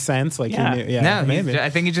heightened sense? Like Yeah. he knew? Yeah, no, maybe. I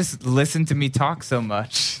think he just listened to me talk so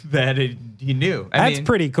much that he knew. That's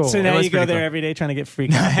pretty cool. So now was you go pretty there cool. every day trying to get free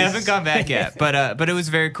I coffees. haven't gone back yet, but it was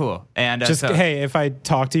very cool. And Just so, hey, if I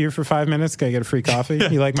talk to you for 5 minutes, can I get a free coffee?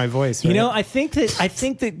 You like my voice, right? You know, I think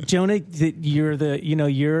that Jonah, that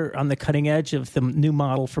you're on the cutting edge of the new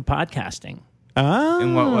model for podcasting. Oh,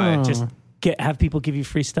 in what way? Just have people give you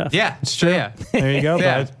free stuff. Yeah, it's true. Yeah, There you go,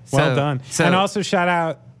 Yeah. bud. Well So- done. so- And also shout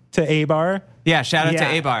out to A-Bar. yeah. Shout out Yeah.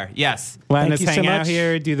 to A-Bar. Yes. Letting Thank us you so hang out much.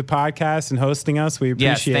 here, do the podcast, and hosting us. We appreciate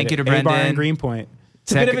Yes, thank it. you to A-Bar Brendan. and Greenpoint.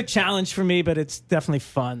 It's a bit of a challenge for me, but it's definitely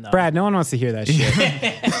fun, though. Brad, no one wants to hear that shit.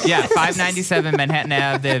 Yeah, 597 Manhattan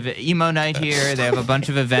Ave. They have emo night here. They have a bunch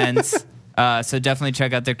of events. So definitely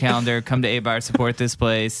check out their calendar. Come to A-Bar, support this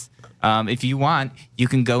place. If you want, you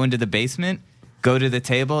can go into the basement, go to the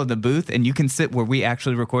table in the booth, and you can sit where we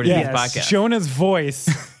actually recorded Yes. this podcast. Jonah's voice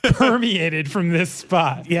permeated from this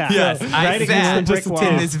spot. Yeah. Yes, I Right against sat the brick just wall.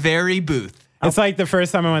 in this very booth. It's like the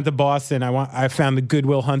first time I went to Boston, I found the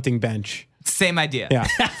Goodwill hunting bench. Same idea. Yeah.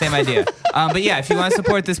 Same idea. But yeah, if you want to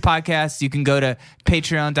support this podcast, you can go to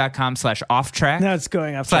patreon.com/offtrack. No, it's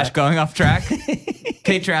going off / going off track.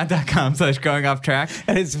 Patreon.com / going off track.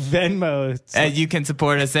 And it's Venmo. And you can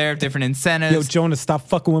support us there. Different incentives. Yo, Jonah, stop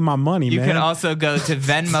fucking with my money, You man. can also go to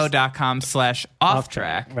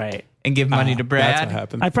venmo.com/offtrack Right. and give money to Brad. That's what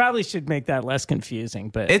happened. I probably should make that less confusing,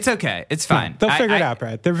 but It's okay. It's fine. They'll figure it out,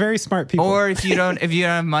 Brad. They're very smart people. Or if you don't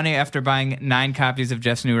have money after buying 9 copies of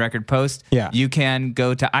Jeff's new record Post, Yeah. you can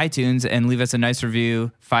go to iTunes and leave us a nice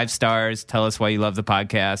review, 5 stars, tell us why you love the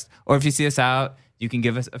podcast. Or if you see us out, you can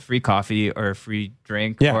give us a free coffee or a free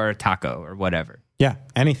drink Yeah. or a taco or whatever. yeah,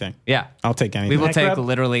 anything. Yeah. I'll take anything. We will Neck take rub?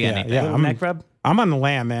 literally Yeah, anything. yeah. Little neck rub. I'm on the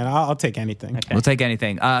lam, man. I'll take anything. We'll take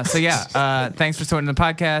anything. So yeah, thanks for supporting the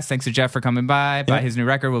podcast. Thanks to Jeff for coming by. Buy his new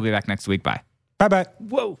record. We'll be back next week. Bye. Bye-bye.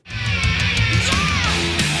 Whoa.